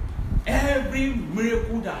 Every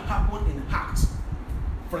miracle that happened in Acts,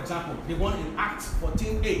 for example, the one in Acts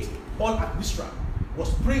 14:8, Paul at Lystra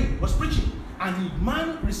was praying, was preaching, and the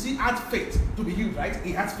man had faith to be healed, right?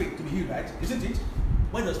 He had faith to be healed, right? Isn't it?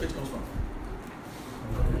 Where does faith come from?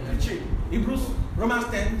 Preaching. Hebrews, Romans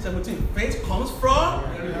 10:17. Faith comes from?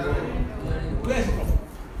 Where is it from?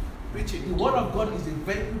 Preaching. The word of God is the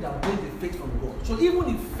vehicle that brings the faith from God. So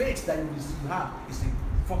even the faith that you have is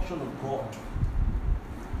a function of God.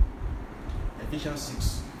 Ephesians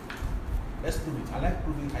 6. Let's prove it. I like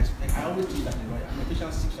proving. I always do that in lawyer.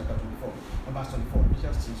 Ephesians 6 chapter 24. Verse 24.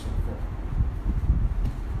 Ephesians 6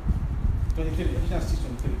 24. 23. Ephesians 6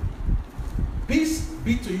 23. Peace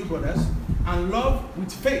be to you, brothers, and love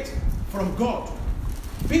with faith from God.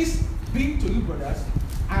 Peace be to you, brothers,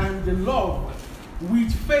 and the love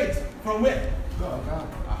with faith from where? God.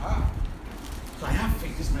 Aha. So I have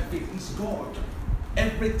faith. This is my faith. It's God.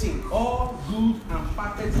 Everything, all good and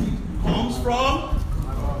perfect gift comes from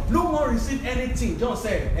God. No one received anything, John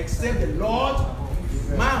said, except the Lord.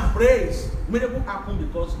 Man prays. Miracle happen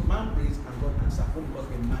because man prays and God answers. Because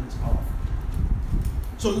a man is powerful.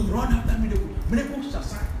 So you run after miracle. Miracles shall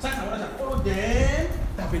signs and wonders shall follow them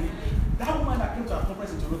that believe. That woman that came to our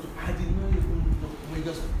conference in Toronto, I did not even know when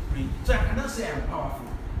just prayed. So I cannot say I'm powerful.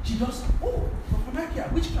 She just, from America,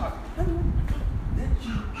 which God? Then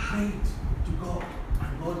she prayed to God,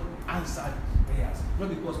 and God answered prayers. Not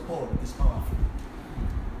because Paul is powerful.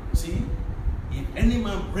 See, if any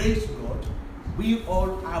man prays to God, we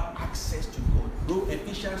all have access to God. Go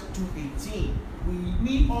Ephesians 2:18.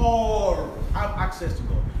 We all have access to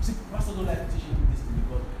God. See, pastors don't like teaching this thing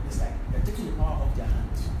because it's like they're taking the power off their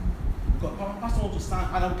hands. Because pastor wants to stand,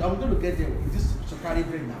 and I'm going to get there with this Sukari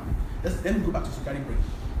brain now. Let me go back to Sukari brain.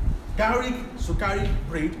 Gary Sukari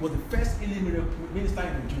brain was the first healing minister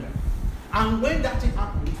in Nigeria. And when that thing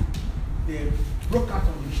happened, they broke out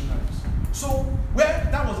on the missionaries. So,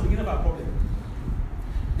 that was the beginning of our problem.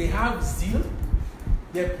 They have zeal,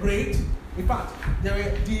 they prayed. In fact,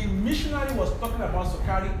 the missionary was talking about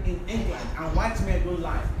Sukari in England, and white men don't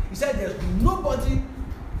lie. He said there's nobody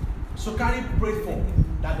Sukari prayed for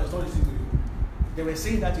that does not receive miracle. They were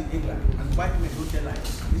saying that in England, and white men don't tell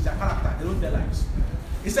lies. It's their character, they don't tell lies.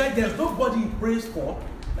 He said there's nobody he prays for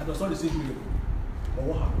that does not receive miracle. But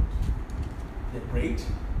what happened? They prayed,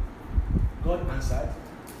 God answered,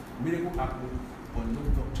 miracle happened, but no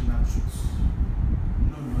doctrinal truths,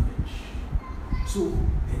 no knowledge. So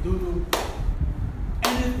they don't know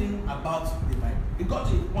anything about the Bible. It got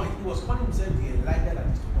to a point, he was calling himself the Elijah that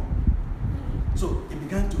is to come. So he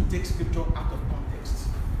began to take scripture out of context.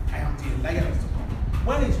 I am the Elijah that is to come.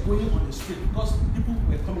 When he's going on the street, because people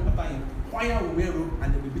were coming after him, choir will wear robe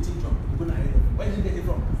and they will be beating drum. We're going ahead of him. Where did he get it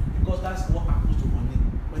from? Because that's what happens to money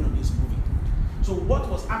when on is moving. So what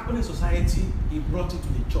was happening in society, he brought it to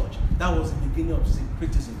the church. That was the beginning of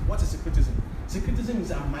syncretism. What is syncretism? Syncretism is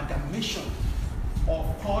an amalgamation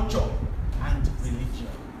of culture and religion.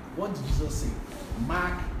 What did Jesus say?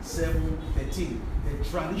 Mark 7:13. The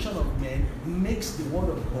tradition of men makes the word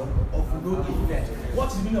of God of no effect. What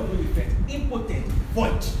is the meaning of no effect? Impotent,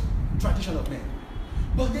 void. Tradition of men.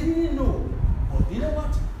 But they didn't know. But you know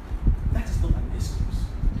what? That is not an excuse.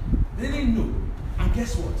 They didn't know. And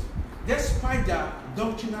guess what? Despite their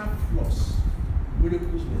doctrinal flaws,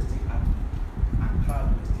 miracles were still happening and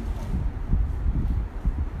crowds were still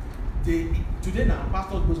coming. Today now,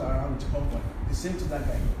 pastor goes around with comfort, the same thing that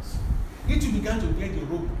guy does. He too began to wear the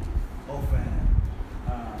robe of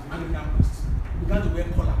Anglican priests. He began to wear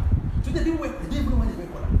collar. Today they don't even know why they wear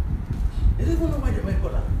collar. They don't even know why they wear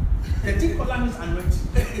collar. They think collar means anointing.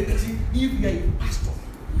 See, if you are a pastor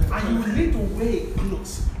and you need to wear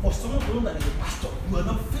clothes for someone to know that you're a pastor, you are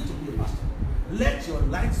not fit to be a pastor. Let your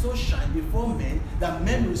light so shine before men that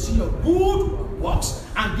men will see your good works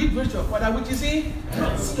and give grace to your Father which is in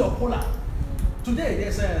not see your collar. Today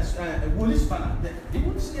there's a woolly spanner. They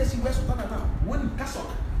won't see us in West Sutana now. When cassock,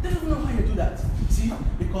 They don't know why they do that. See,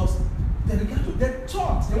 because they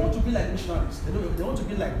thought they want to be like missionaries. They want to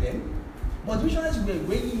be like them. But the missionaries were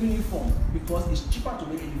wearing uniform because it's cheaper to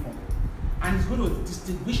wear uniform. And it's going to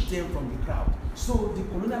distinguish them from the crowd. So the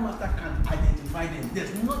colonial master can identify them.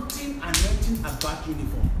 There's nothing anointing about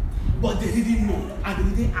uniform. But they didn't know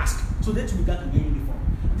and they didn't ask. So they began to wear uniform.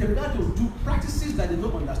 They began to do practices that they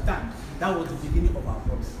don't understand. That was the beginning of our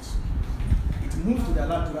problems. It moved to the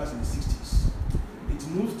Alajuras in the 60s. It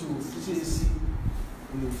moved to CAC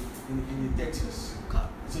in the 30s.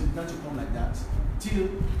 So it began to come like that. Till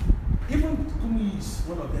even Kumi is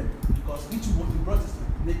one of them, because he brought his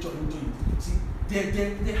nature into it. See, they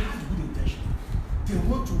had good intention. They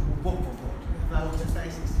want to work for God.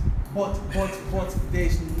 But there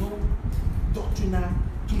is no doctrinal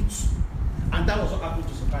truth. And that was what happened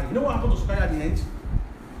to Sokari. You know what happened to Sokari at the end?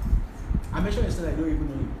 I mentioned yesterday I don't even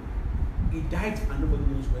know him. He died and nobody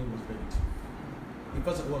knows where he was buried.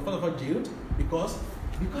 Because he was first of all jailed because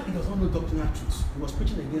he does not know doctrinal truth. He was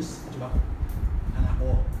preaching against tobacco and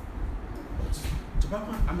alcohol. But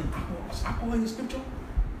tobacco, alcohol in the scripture?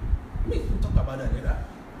 We talked about that later.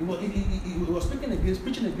 He was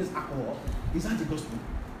preaching against alcohol. Is that the gospel?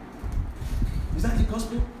 Is that the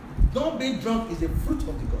gospel? Don't be drunk is the fruit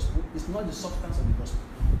of the gospel. It's not the substance of the gospel.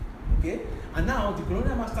 Okay? And now the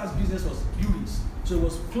colonial master's business was breweries. So he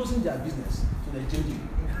was closing their business. So they jailed him.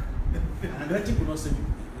 And the could not save him.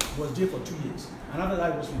 He was jailed for 2 years. And after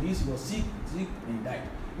that he was released, he was sick, and he died.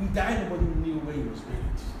 He died, nobody knew where he was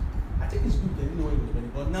buried. I think it's good they didn't know where he was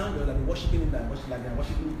buried. But now they'll be worshiping him like they're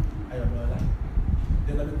worshiping Ayatollah.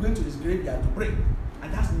 They'll be going to his graveyard to pray.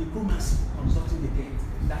 And that's necromancy, consulting the dead.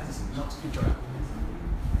 That is not scriptural.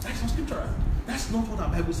 That's not scriptural. That's not what our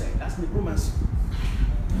Bible said. That's necromancy.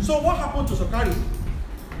 So what happened to Sokari?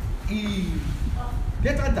 He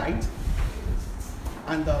later died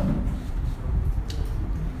and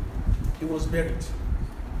he was buried.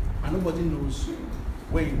 And nobody knows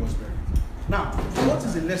where he was buried. Now, what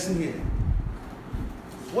is the lesson here?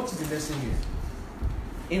 What is the lesson here?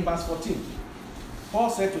 In verse 14, Paul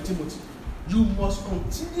said to Timothy, you must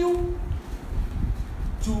continue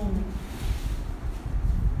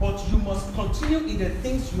in the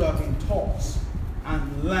things you have been taught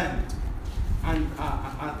and learned and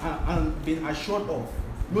been assured of,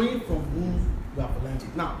 knowing from whom you have learned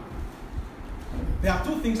it. Now, there are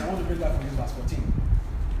two things I want to bring out from this verse 14.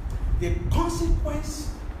 The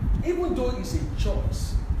consequence, even though it's a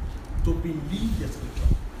choice to believe the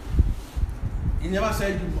scripture, he never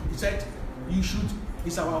said, he said you should,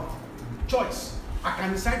 it's our choice. I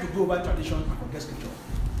can decide to go over tradition and forget scripture.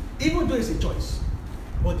 Even though it's a choice.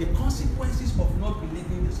 But the consequences of not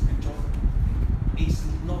believing the scripture is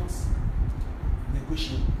not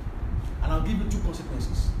negotiable. And I'll give you two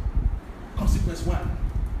consequences. Consequence one,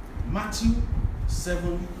 Matthew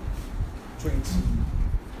 7:21.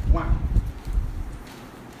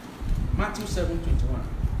 Matthew 7:21.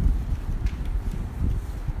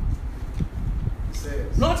 It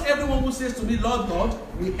says, not everyone who says to me, Lord, Lord,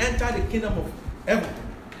 will enter the kingdom of heaven,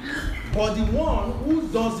 but the one who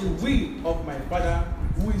does the will of my Father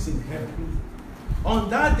who is in heaven. On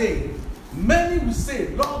that day, many will say,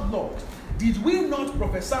 Lord, Lord, did we not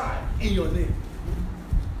prophesy in your name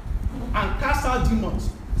and cast out demons?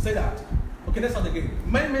 Say that. Okay, let's start again.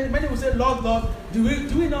 Many will say, Lord, Lord, do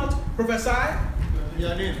we not prophesy In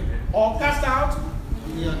your name. or cast out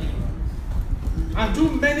In your name. and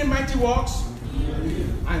do many mighty works?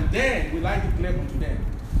 And then will I declare unto them,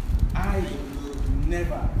 I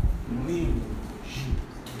never knew you.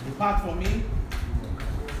 Depart from me,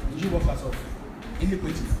 you workers of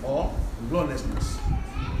iniquity or lawlessness.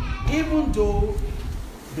 Even though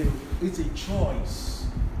it's a choice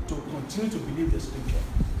to continue to believe the scripture,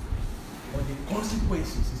 but the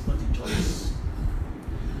consequences is not a choice.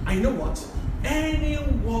 And you know what? Any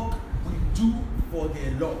work we do for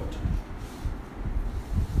the Lord,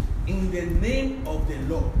 in the name of the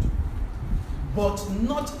Lord, but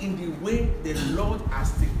not in the way the Lord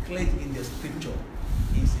has declared in the scripture,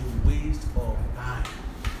 is a waste of time.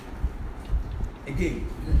 Again,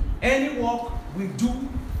 any work we do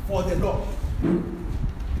for the Lord,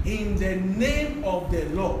 in the name of the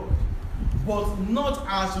Lord, but not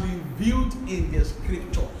as revealed in the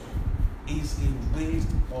scripture, is a waste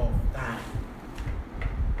of time.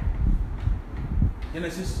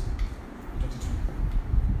 Genesis 22,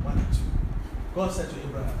 1 and 2. God said to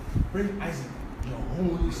Abraham, bring Isaac, your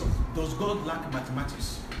only son. Does God lack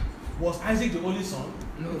mathematics? Was Isaac the only son?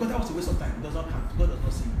 No. Because that was a waste of time. It does not count. God does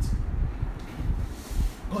not see it.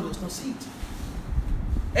 God does not see it.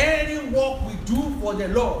 Any work we do for the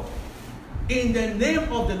Lord, in the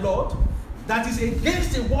name of the Lord, that is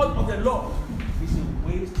against the word of the Lord, is a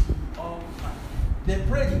waste of time. They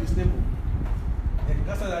prayed in his name. They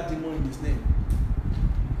casted that demon in his name.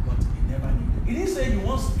 But he never knew. He didn't say you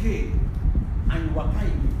once came and you were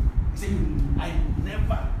kind. He said, I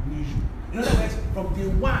never knew you. In other words, from day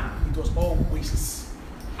one, it was all wastes.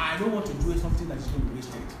 I don't want to do something that is going to be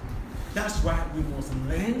wasted. That's why we must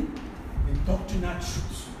learn the doctrinal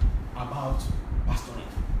truths about pastoring,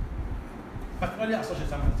 particularly at such a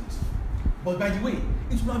time as this. But by the way,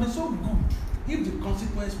 it would have been so good if the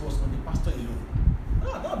consequence was on the pastor alone.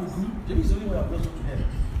 That would be good. Maybe it's the only way I've got to help.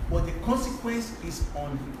 But the consequence is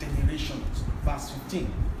on generations. Verse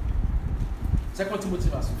 15. 2 Timothy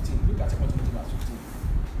verse 15. Look at 2 Timothy verse 15.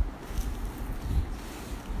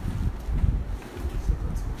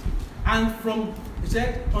 And from, he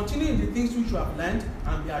said, continue in the things which you have learned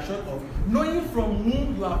and be assured of, knowing from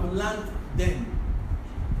whom you have learned them.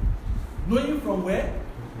 Knowing from where?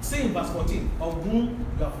 Say in verse 14, of whom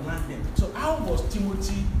you have learned them. So how was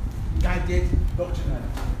Timothy guided doctrinally?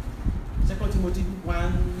 2 Timothy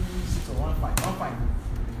 1:6 or 1:5.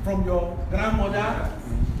 From your grandmother,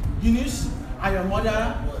 Eunice, and your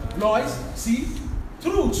mother, Lois. See,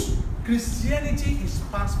 truth. Christianity is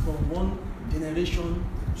passed from one generation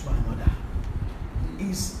to another.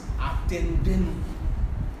 Is attending.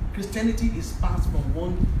 Christianity is passed from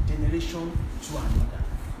one generation to another.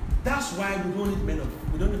 That's why we don't need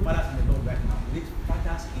fathers in the Lord right now. We need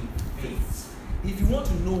fathers in faith. If you want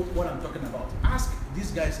to know what I'm talking about, ask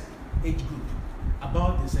these guys' age group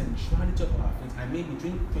about the sensuality of our faith. I mean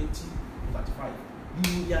between 20 and 35.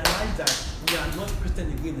 You realize that we are not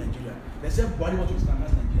Christian again in Nigeria. They say body wants to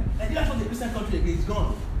Islamize Nigeria. Nigeria is not a Christian country again, it's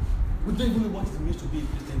gone. We don't even know what it means to be a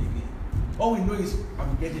Christian again. All we know is I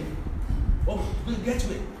will get there. Oh, we'll get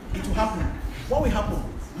to it. It will happen. What will happen?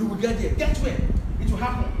 You will get there. Get to it. It will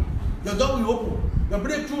happen. Your door will open. Your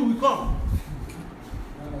breakthrough will come.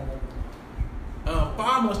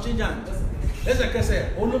 Power must change hands. Let's like I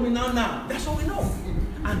said, follow me now. That's what we know.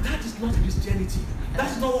 And that is not Christianity.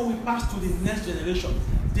 That's not what we pass to the next generation.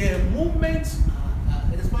 The movement.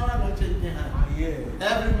 His power not changing hands.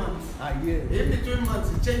 Every month. In between months,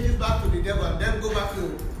 it changes back to the devil and then go back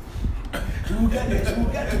to. We will get there. We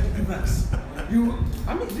will get to the deliverance.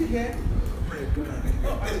 Is it here?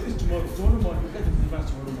 Oh, I think it's tomorrow. Tomorrow morning. We'll get to the deliverance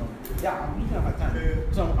tomorrow morning. Yeah, I'm looking at my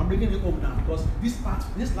time. So I'm bringing it home now because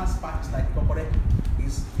this last part is like corporate.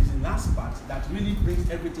 Is the last part that really brings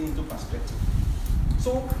everything into perspective.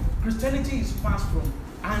 So Christianity is passed from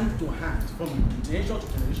hand to hand, from generation to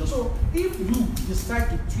generation. So if you decide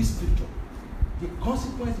to twist scripture, the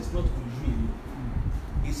consequence is not on you alone.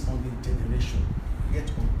 It's on the generation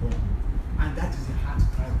yet unborn. And that is the heart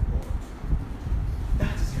cry of God.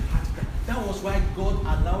 That is the heart cry. That was why God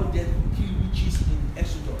allowed them to kill witches in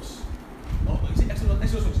Exodus. Or is it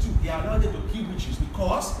Exodus 22? He allowed them to kill witches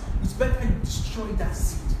because it's better you destroy that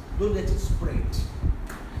seed. Don't let it spread.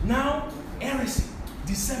 Now, heresy,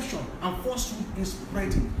 deception, and falsehood is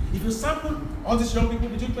spreading. If you sample all these young people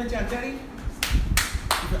between 20 and 30,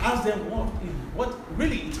 if you ask them what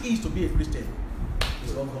really it is to be a Christian,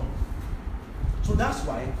 it's all gone. So that's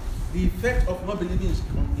why the effect of not believing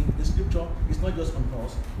in the scripture is not just on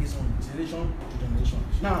us, it's on generation to generation.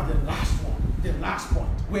 Now, the last point,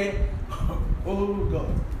 where, oh God,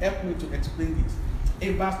 help me to explain this.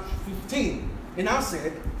 In verse 15, it now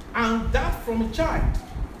said, and that from a child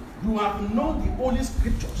you have known the holy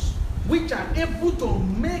scriptures, which are able to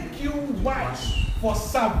make you wise for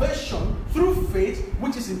salvation through faith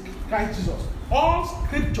which is in Christ Jesus. All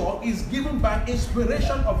scripture is given by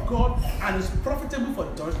inspiration of God and is profitable for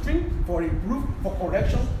doctrine, for reproof, for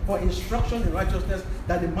correction, for instruction in righteousness,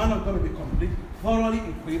 that the man of God may be complete, thoroughly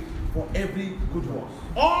equipped for every good work.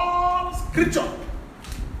 All scripture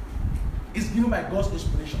is given by God's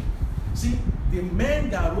inspiration. See, the men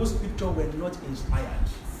that wrote scripture were not inspired.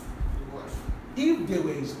 If they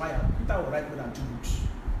were inspired, Peter would write more than 2 books.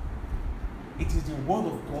 It is the word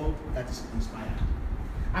of God that is inspired.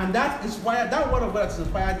 And that word of God that is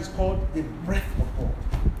inspired is called the breath of God.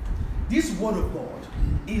 This word of God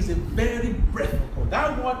is the very breath of God.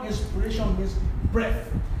 That word inspiration means breath.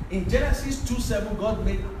 In Genesis 2:7, God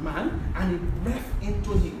made man and he breathed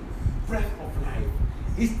into him, breath of life.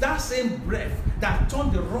 It's that same breath that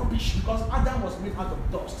turned the rubbish, because Adam was made out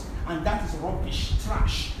of dust, and that is rubbish,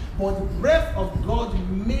 trash. But the breath of God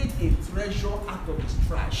made a treasure out of his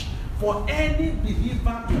trash. For any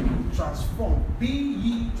believer to be transformed, be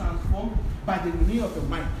ye transformed by the renewing of the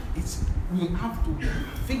mind. We have to be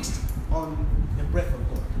fixed on the breath of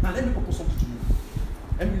God. Now let me propose something to you.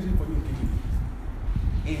 Let me read it for you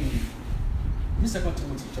in this 2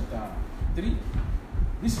 Timothy chapter 3.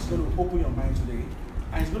 This is going to open your mind today,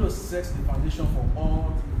 and it's going to set the foundation for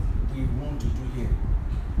all we want to do here.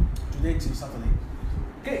 Today is Saturday.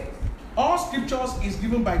 Okay. All scriptures is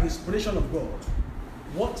given by the inspiration of God.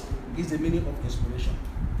 What is the meaning of inspiration?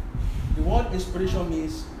 The word inspiration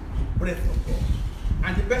means breath of God.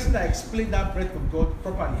 And the person that explained that breath of God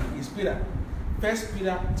properly is Peter. 2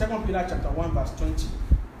 Peter chapter 1 verse 20.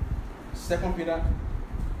 2 Peter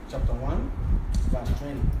chapter 1 verse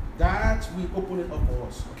 20. That will open it up for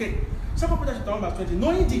us. Okay. 2 Peter chapter 1 verse 20.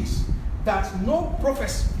 Knowing this, that no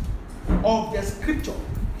prophecy of the scripture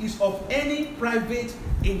is of any private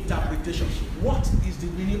interpretation. What is the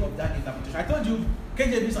meaning of that interpretation? I told you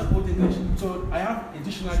KJV is an old English, so I have a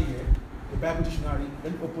dictionary here, a Bible dictionary.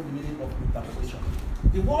 Let me open the meaning of interpretation.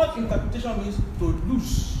 The word interpretation means to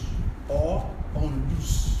loose or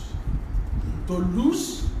unloose. To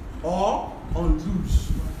loose or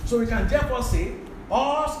unloose. So we can therefore say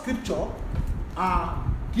all scripture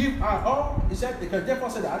he said they can therefore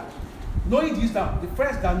say that, knowing this, that the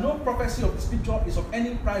first, that no prophecy of the scripture is of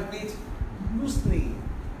any private loosening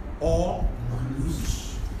or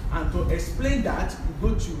non-loose. And to explain that, we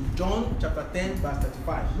go to John chapter 10 verse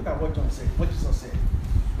 35. Look at what John said, what Jesus said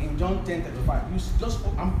in John 10:35. You just,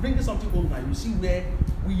 I'm bringing something home now. You see where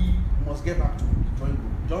we must get back to the drawing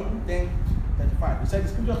board. John 10:35. He said the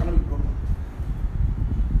scripture cannot be broken.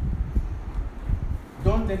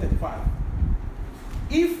 John 10:35.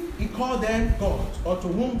 If he called them God, or to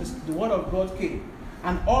whom the word of God came,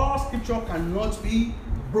 and all scripture cannot be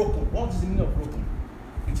broken. What is the meaning of broken?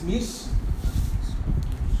 It means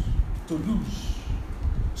to lose.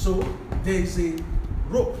 So there is a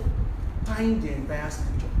rope tying the entire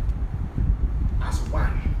scripture as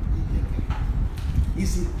one.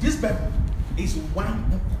 This Bible is one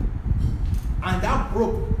book, and that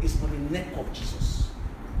rope is on the neck of Jesus.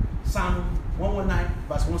 Psalm 119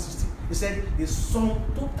 verse 160. He said, the sum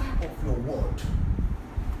total of your word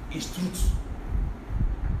is truth.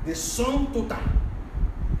 The sum total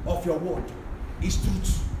of your word is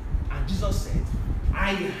truth. And Jesus said,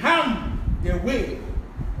 I am the way,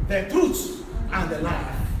 the truth, and the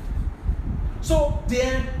life. So the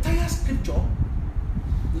entire scripture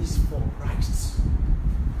is for Christ.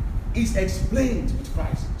 It's explained with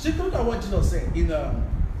Christ. So look at what Jesus said in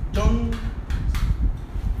John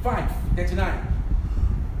 5:39.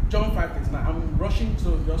 John 5:39. I'm rushing,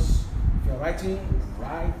 so just if you're writing,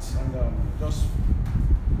 write, and just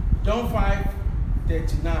John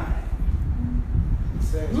 5:39.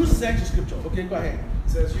 You search the scripture. Okay, go ahead. It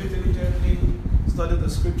says, you diligently study the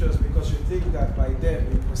scriptures because you think that by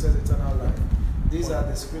them you possess eternal life. These are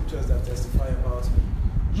the scriptures that testify about me.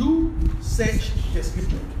 You search the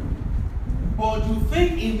scripture, but you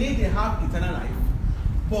think indeed they have eternal life.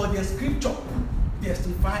 But the scripture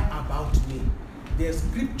testify about me. The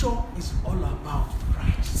scripture is all about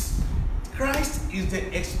Christ. Christ is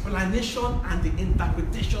the explanation and the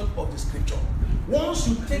interpretation of the scripture. Once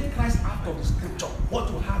you take Christ out of the scripture, what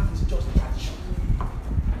you have is just tradition.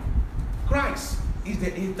 Christ is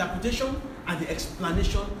the interpretation and the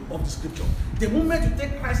explanation of the scripture. The moment you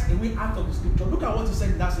take Christ away out of the scripture, look at what he said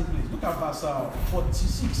in that same place. Look at verse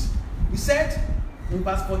 46. He said in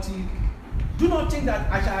verse 40, do not think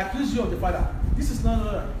that I shall accuse you of the Father. This is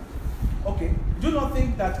no. Okay. Do not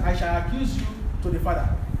think that I shall accuse you to the Father.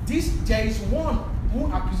 There is one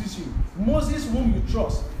who accuses you, Moses, whom you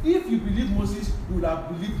trust. If you believe Moses, you will have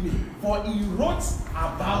believed me, for he wrote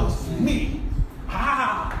about me.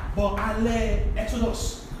 But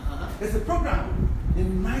Exodus. There's a program, the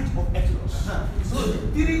night of Exodus. So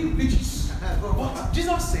 3 pages. But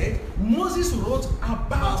Jesus said Moses wrote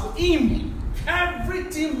about him.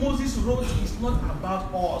 Everything Moses wrote is not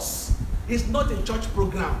about us. It's not a church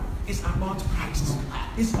program. It's about Christ.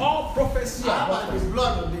 It's all prophecy about his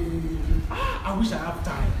blood on the. I wish I have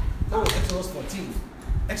time. Exodus 14,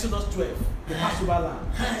 Exodus 12, the Passover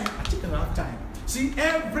lamb. I think I don't have time. See,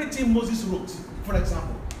 everything Moses wrote, for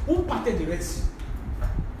example, who parted the Red Sea?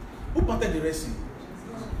 Who parted the Red Sea?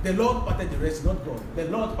 The Lord parted the Red Sea, not God. The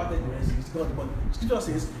Lord parted the Red Sea, it's God. But Scripture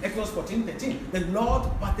says, Exodus 14:13, the Lord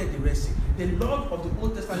parted the Red Sea. The Lord of the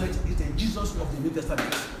Old Testament is the Jesus of the New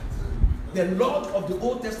Testament. The Lord of the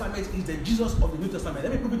Old Testament is the Jesus of the New Testament.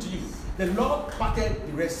 Let me prove it to you. The Lord parted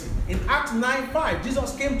the Red Sea. In Acts 9:5,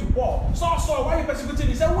 Jesus came to Paul. Saul, why are you persecuting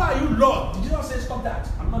me? He said, who are you, Lord? Did Jesus say, stop that?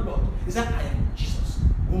 I'm not Lord. He said, I am Jesus,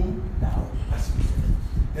 whom thou persecuted.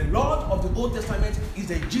 The Lord of the Old Testament is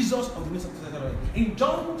the Jesus of the New Testament. In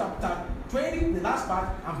John chapter 20, the last part,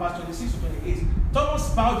 and verse 26 to 28, Thomas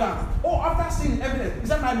bowed down. After seeing evidence, he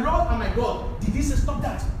said, my Lord and my God. Did he say, stop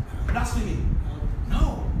that? Blasphemy.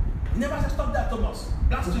 No. He never said, stop that, Thomas.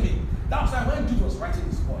 Blasphemy. That was why when Jude was writing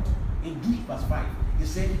his word, in Jude verse 5, He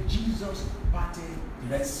said Jesus parted the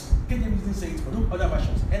Red Sea. King James didn't say it, but look other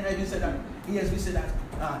versions. NIV said that, ESV said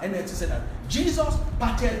that, NLT said that. Jesus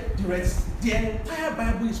parted the Red Sea. The entire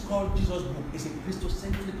Bible is called Jesus' book. It's a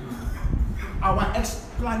Christocentric book. Our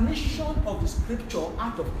explanation of the scripture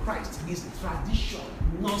out of Christ is tradition,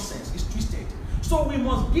 nonsense, it's twisted. So we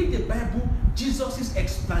must give the Bible Jesus'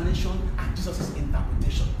 explanation and Jesus'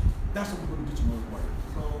 interpretation. That's what we're going to do tomorrow morning.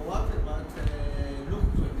 So what about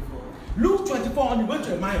Luke 24? Luke 24 on the way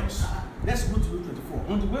to Emmaus. Let's go to Luke 24.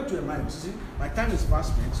 On the way to Emmaus. See, my time is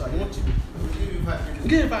fast spent, so I want to We'll give you 5 minutes.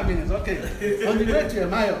 give you 5 minutes. Okay. On the way to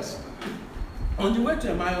Emmaus. On the way to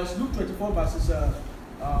Emmaus, Luke 24 verses.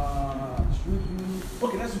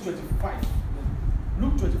 Okay, let's do 25.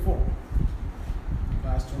 Luke 24,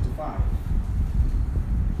 verse 25.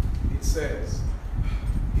 It says,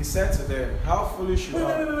 he said to them, how foolish you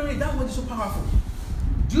are. Wait. That word is so powerful.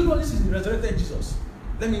 Do you know this is the resurrected Jesus?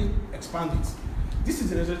 Let me expand it. This is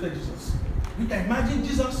the resurrected Jesus. You can imagine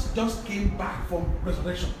Jesus just came back from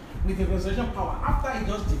resurrection with the resurrection power. After he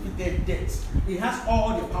just defeated death, he has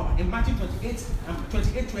all the power. In Matthew 28 and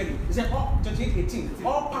 28:20, he said, 28:18,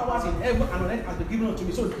 all powers in heaven and on earth has been given unto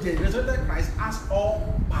me. So the resurrected Christ has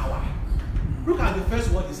all power. Look at the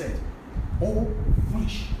first word he said. Oh,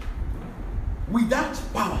 foolish. Without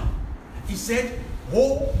power, he said,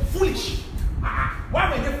 oh, foolish.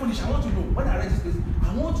 Why were they foolish? I want to know. When I read this place,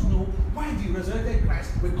 I want to know why the resurrected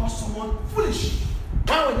Christ will call someone foolish.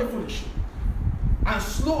 Why were they foolish? And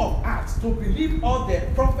slow of heart to believe all the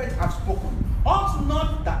prophets have spoken. Ought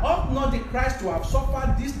not the Christ to have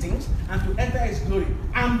suffered these things and to enter his glory?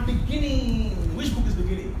 And beginning, which book is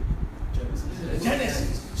beginning?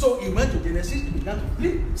 Genesis. So he went to Genesis, he began to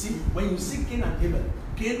plead. See, when you see Cain and Abel,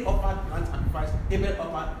 Cain offered plant sacrifice, Abel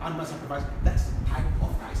offered animal sacrifice. That's the type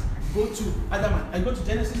of Christ. Go to Adam and go to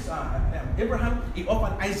Genesis. Abraham, he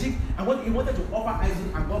offered Isaac, and when he wanted to offer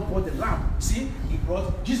Isaac, and God brought the lamb. See, he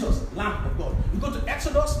brought Jesus, Lamb of God. You go to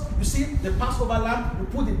Exodus, you see the Passover lamb. You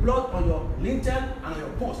put the blood on your lintel and on your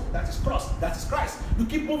post. That is cross. That is Christ. You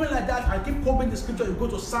keep moving like that and keep quoting the scripture. You go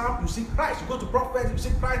to Psalm, you see Christ. You go to prophets, you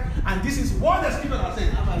see Christ, and this is what the scriptures are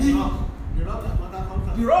saying.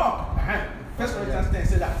 The rock. First Corinthians 10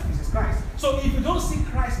 said that this is Christ. So if you don't see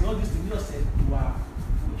Christ in all these things, you just say you are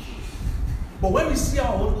foolish. But when we see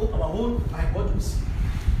our own life, what do we see?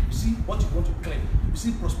 You see what you want to claim. You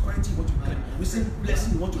see prosperity you want to claim. You see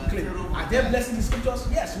blessing you want to claim. Are there blessings in the scriptures?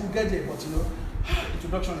 Yes, we'll get there, but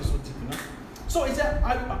introduction is so deep, So he said,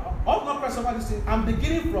 ought not Christ over this thing. I'm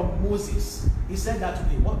beginning from Moses. He said that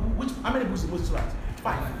today. How many books did Moses write?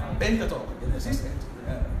 5. Pentateuch, Genesis,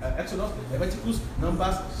 Exodus, Leviticus,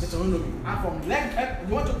 Numbers, Deuteronomy. And from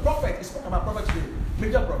you want to prophet, he spoke about prophet today.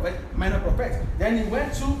 Major prophet, minor prophet. Then he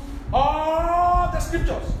went to all the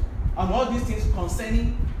scriptures and all these things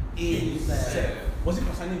concerning himself. Was it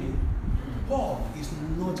concerning me? Paul is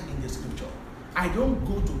not in the scripture. I don't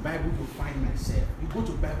go to Bible to find myself. You go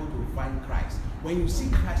to Bible to find Christ. When you see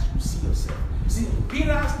Christ, you see yourself. See,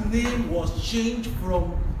 Peter's name was changed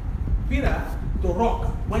from Peter to Rock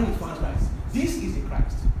when he found Christ. This is the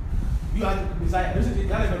Christ. You are the Messiah. This is the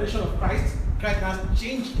revelation of Christ. Christ has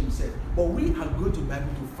changed himself. But we are going to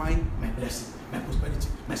Bible to find my blessing, my prosperity,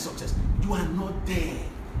 my success. You are not there.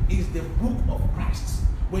 It's the book of Christ.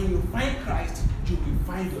 When you find Christ, you will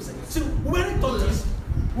find yourself. See, we already taught this.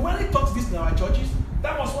 We already taught this in our churches.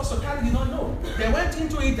 That was what Sokari did not know. They went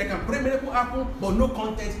into it, they can pray miracle happen, but no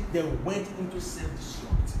content. They went into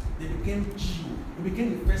self-destruct. They became Jew. He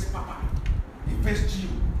became the first Papa, the first Jew,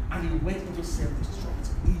 and he went into self-destruct.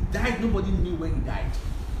 He died, nobody knew when he died.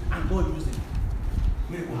 And God used him.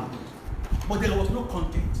 Miracle happened. But there was no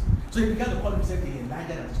content. So he began to call himself the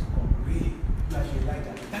Elijah that is to come. Really? You are the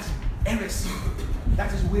Elijah. That's heresy.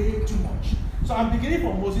 That is way too much. So I'm beginning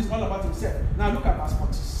from Moses, all about himself. Now look at verse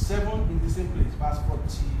 47 in the same place. Verse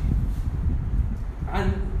 40.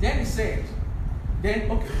 And then he said,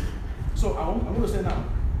 okay. So I'm going to say now,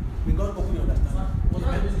 may God open your understanding. What the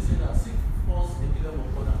Bible says that seek first the kingdom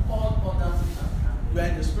of God and all other things are added. You are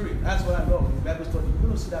in the spirit. That's what I know in the Bible study. We're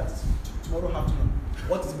going to see that tomorrow afternoon.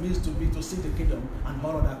 What it means to seek the kingdom and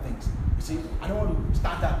all other things. You see, I don't want to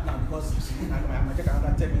start that now because you see, I might take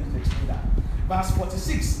another 10 minutes to explain that. Verse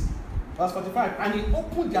 46, verse 45, and he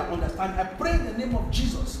opened their understanding. I pray in the name of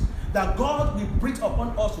Jesus that God will breathe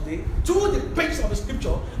upon us today through the pages of the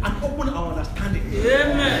scripture and open our understanding.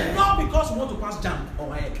 Amen. Not because we want to pass jam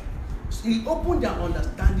or egg. He opened their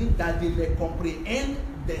understanding that they may comprehend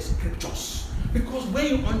the scriptures. Because when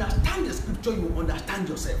you understand the scripture, you understand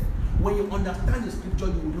yourself. When you understand the scripture,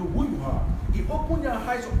 you will know who you are. He opened their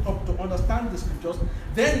eyes up to understand the scriptures.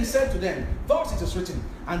 Then he said to them, thus it is written,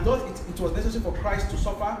 and thus it was necessary for Christ to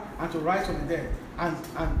suffer and to rise from the dead, and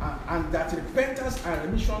that repentance and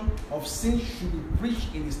remission of sins should be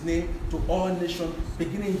preached in his name to all nations,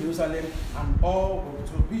 beginning in Jerusalem and all.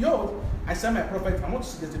 Behold, I send my prophet. I want to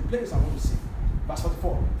see, there's a place I want to see. Verse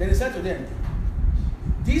 44. Then he said to them,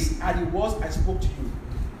 these are the words I spoke to you.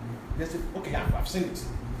 They said, okay, I've seen it.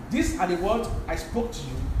 These are the words I spoke to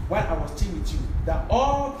you while I was still with you, that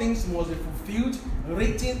all things must be fulfilled,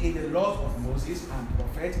 written in the laws of Moses and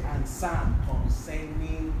prophets and Psalm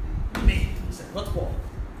concerning me. He said, not Paul.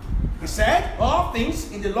 He said, all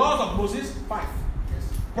things in the laws of Moses, 5. Yes.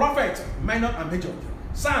 Prophet, minor and major.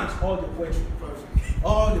 Psalms, all the poetry.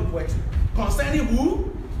 All the poetry. Concerning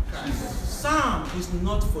who? Christ. Psalm is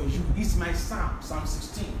not for you. It's my psalm, Psalm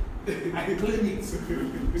 16. I claim it.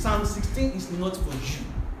 Psalm 16 is not for you.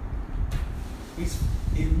 It's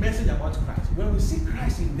a message about Christ. When we see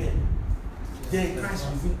Christ in them, then Christ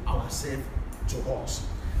will reveal ourselves to us.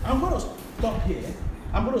 I'm going to stop here.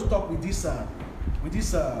 I'm going to stop with this. Let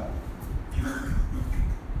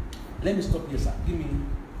me stop here, sir. Give me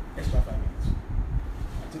extra 5 minutes. I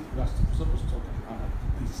think we are supposed to talk about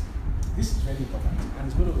this. This is very important, and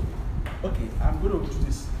it's going to. Okay, I'm going to do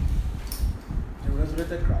this. The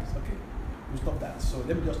resurrected Christ. Okay, we'll stop that. So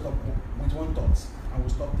let me just stop with one thought, and we'll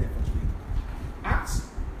stop there for today. Acts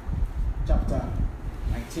chapter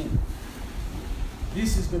 19.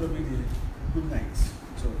 This is going to be the good night.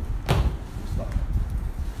 So we'll stop.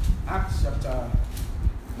 Acts chapter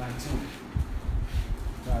 19.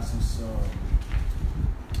 Verses.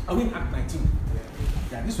 Act 19.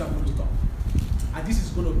 Yeah, this one I'm going to stop. And this is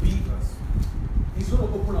going to be. It's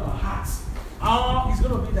going to open our hearts. It's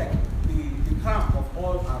going to be like the crown of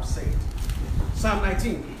all I've said. Psalm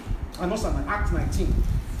 19. And not Psalm, Acts 19.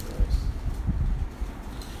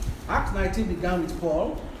 Acts 19 began with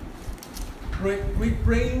Paul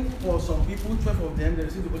praying for some people, 12 of them, they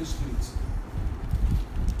received the Holy Spirit.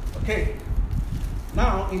 Okay.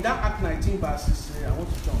 Now, in that Act 19 verses, I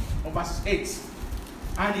want to jump, on verses 8.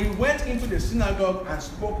 And he went into the synagogue and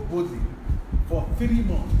spoke boldly for 3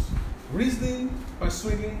 months, reasoning,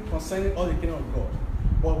 persuading concerning all the kingdom of God.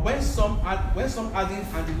 But when some hardened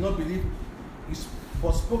and did not believe,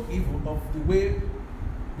 but spoke evil of the way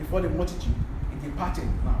before the multitude, he departed.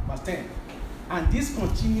 Now, verse 10. And this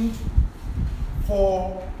continued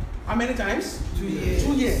for how many times? 2 years.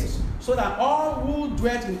 2 years. So that all who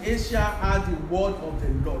dwelt in Asia had the word of the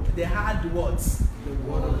Lord. They had the words. The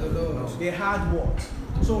word of the Lord. They had words.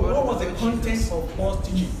 So what was the content of Paul's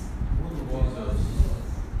teaching?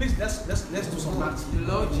 Please, let's do some math.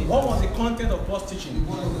 What was the content of Paul's teaching?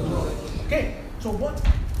 Okay. So what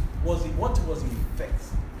was the effect?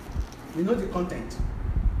 We know the content.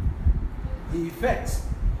 The effect.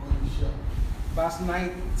 Verse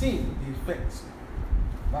 19. The effect.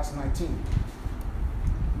 Verse 19.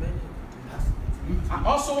 And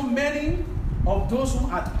also many of those who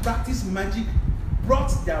had practiced magic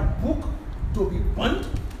brought their book to be burnt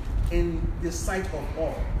in the sight of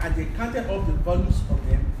all, and they counted up the volumes of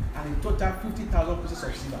them, and in total 50,000 pieces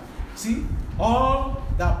of silver. See, all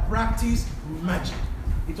that practiced magic.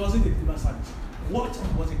 It wasn't a deliverance service. What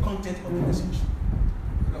was the content of the message?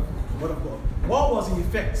 Word of God. What was the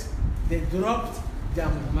effect? They dropped their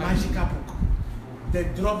magical book. They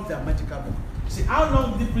dropped their magical book. See, how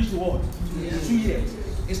long did he preach the word? 2 years.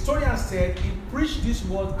 Historians said he preached this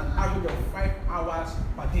word an average of 5 hours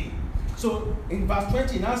per day. So in verse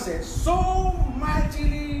 20 now said, so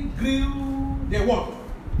mightily grew the word.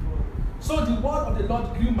 So the word of the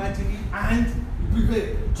Lord grew mightily and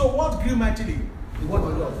prevailed. So what grew mightily? The word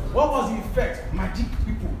of the Lord. What was the effect? Magic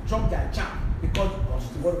people dropped their charm because it was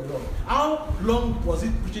the word of the Lord. How long was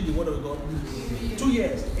it preaching the word of the Lord? 2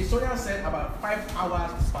 years. Historians said about 5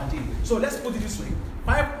 hours per day. So let's put it this way: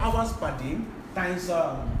 5 hours per day times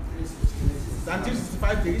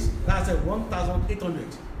 365 days. That's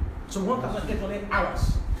 1,800. So 1,800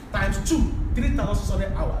 hours times 2,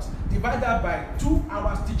 3,600 hours. Divided by 2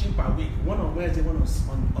 hours teaching per week. One on Wednesday, one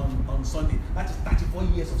on Sunday. That is 34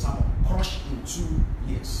 years of sermon crushed in 2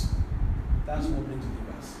 years. That's what brings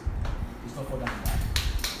deliverance. It's not for that.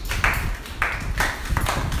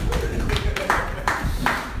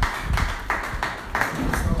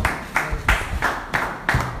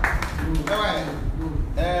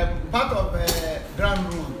 Part of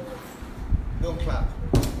ground rule. Don't clap.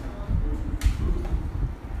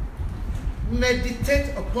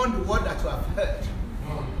 Meditate upon the word that you have heard.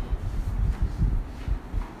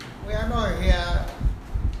 We are not here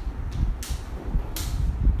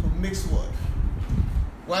to mix word.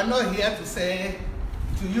 We are not here to say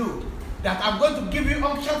to you, that I'm going to give you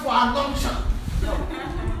unction for an unction. No.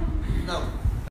 No.